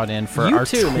you brought in for You our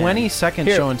too, 20-second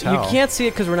Here, show and tell. You can't see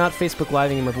it because we're not Facebook Live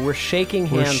anymore, but we're shaking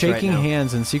hands. We're shaking right now.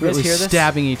 hands and secretly hear this?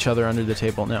 stabbing each other under the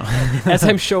table now. As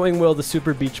I'm showing Will the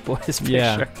Super Beach Boys picture.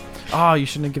 Yeah. Oh, you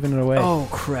shouldn't have given it away. Oh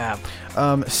crap.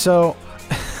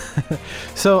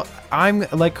 So I'm,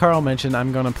 like Carl mentioned,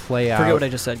 I'm going to play out Forget what I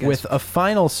just said, guys. with a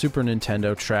final Super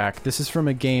Nintendo track. This is from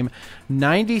a game,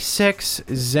 96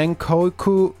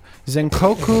 Zenkoku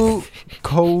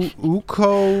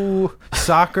Kouko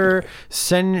Soccer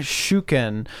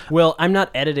Senshuken. Will, I'm not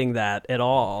editing that at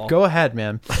all. Go ahead,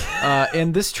 man.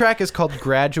 And this track is called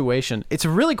Graduation. It's a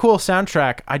really cool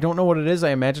soundtrack. I don't know what it is. I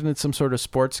imagine it's some sort of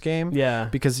sports game. Yeah.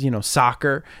 Because,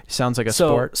 soccer sounds like a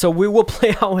sport. So we will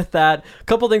play out with that. A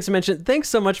couple things to mention. Thanks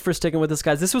so much for sticking with us,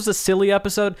 guys. This was a silly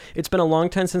episode. It's been a long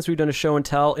time since we've done a show and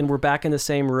tell, and we're back in the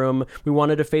same room. We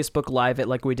wanted to Facebook Live it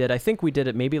like we did. I think we did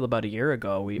it maybe about a year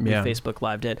ago. We Facebook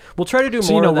Lived it. We'll try to do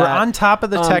more of that. We're on top of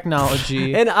the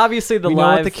technology. And obviously we know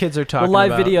what the kids are talking the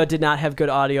live about. video did not have good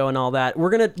audio and all that.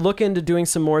 We're going to look into doing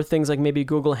some more things like maybe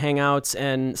Google Hangouts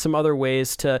and some other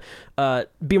ways to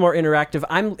be more interactive.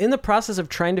 I'm in the process of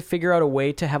trying to figure out a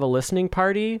way to have a listening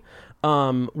party,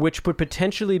 which would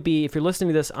potentially be, if you're listening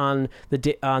to this on the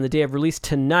day of release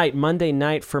tonight, Monday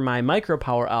night, for my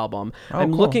Micropower album.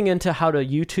 I'm looking into how to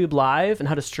YouTube Live and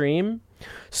how to stream.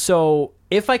 So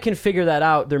if I can figure that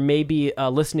out, there may be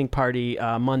a listening party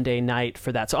Monday night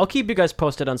for that. So I'll keep you guys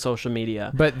posted on social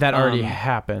media. But that already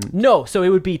happened. No, so it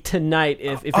would be tonight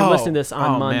if you're listening to this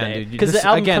on Monday. Because the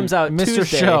album comes out Mr.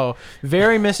 Tuesday. Show.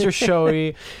 Very Mr.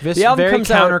 Showy. The album very comes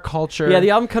counterculture. Yeah, the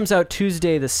album comes out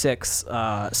Tuesday the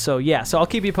 6th. So I'll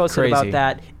keep you posted Crazy. about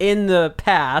that in the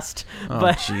past.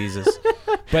 Oh, Jesus.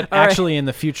 But actually in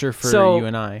the future for you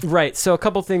and I. Right. So a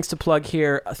couple things to plug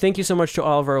here. Thank you so much to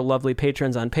all of our lovely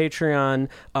patrons on Patreon.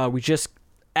 We just,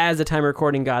 as the time of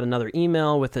recording, got another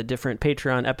email with a different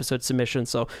Patreon episode submission,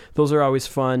 so those are always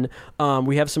fun.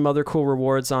 We have some other cool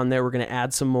rewards on there. We're going to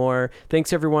add some more.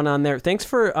 Thanks, everyone on there. Thanks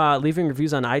for leaving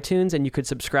reviews on iTunes, and you could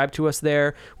subscribe to us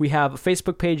there. We have a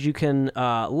Facebook page you can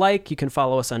like. You can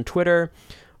follow us on Twitter.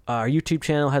 Our YouTube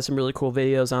channel has some really cool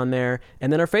videos on there.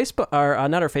 And then our Facebook,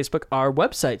 not our Facebook, our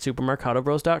website,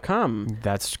 supermercadobros.com.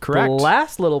 That's correct. The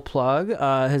last little plug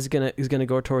is gonna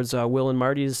go towards Will and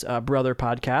Marty's brother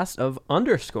podcast of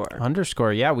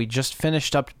Underscore. Yeah, we just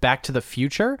finished up Back to the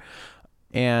Future.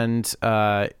 And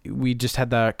we just had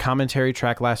the commentary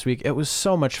track last week. It was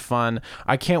so much fun.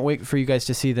 I can't wait for you guys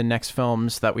to see the next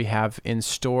films that we have in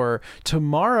store.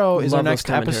 Tomorrow is our next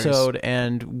episode,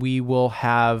 and we will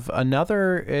have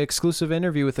another exclusive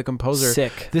interview with the composer.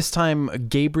 Sick. This time,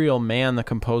 Gabriel Mann, the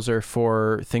composer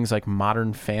for things like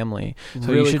Modern Family. So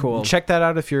really you should cool. check that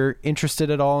out if you're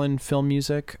interested at all in film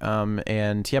music.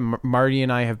 And yeah, Marty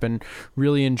and I have been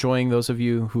really enjoying those of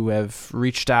you who have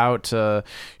reached out.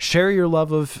 Share your love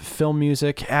of film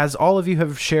music, as all of you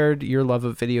have shared your love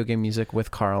of video game music with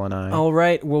Carl and I. All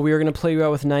right. Well, we are going to play you out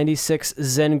with 96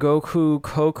 Zengoku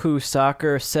Koku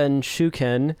Soccer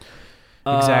Senshuken.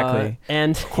 Exactly.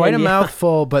 And quite a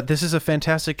mouthful, but this is a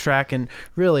fantastic track, and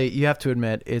really, you have to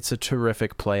admit, it's a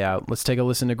terrific play out. Let's take a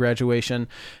listen to Graduation.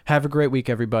 Have a great week,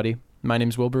 everybody. My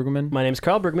name's Will Brueggemann. My name's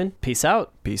Carl Brueggemann. Peace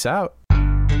out. Peace out.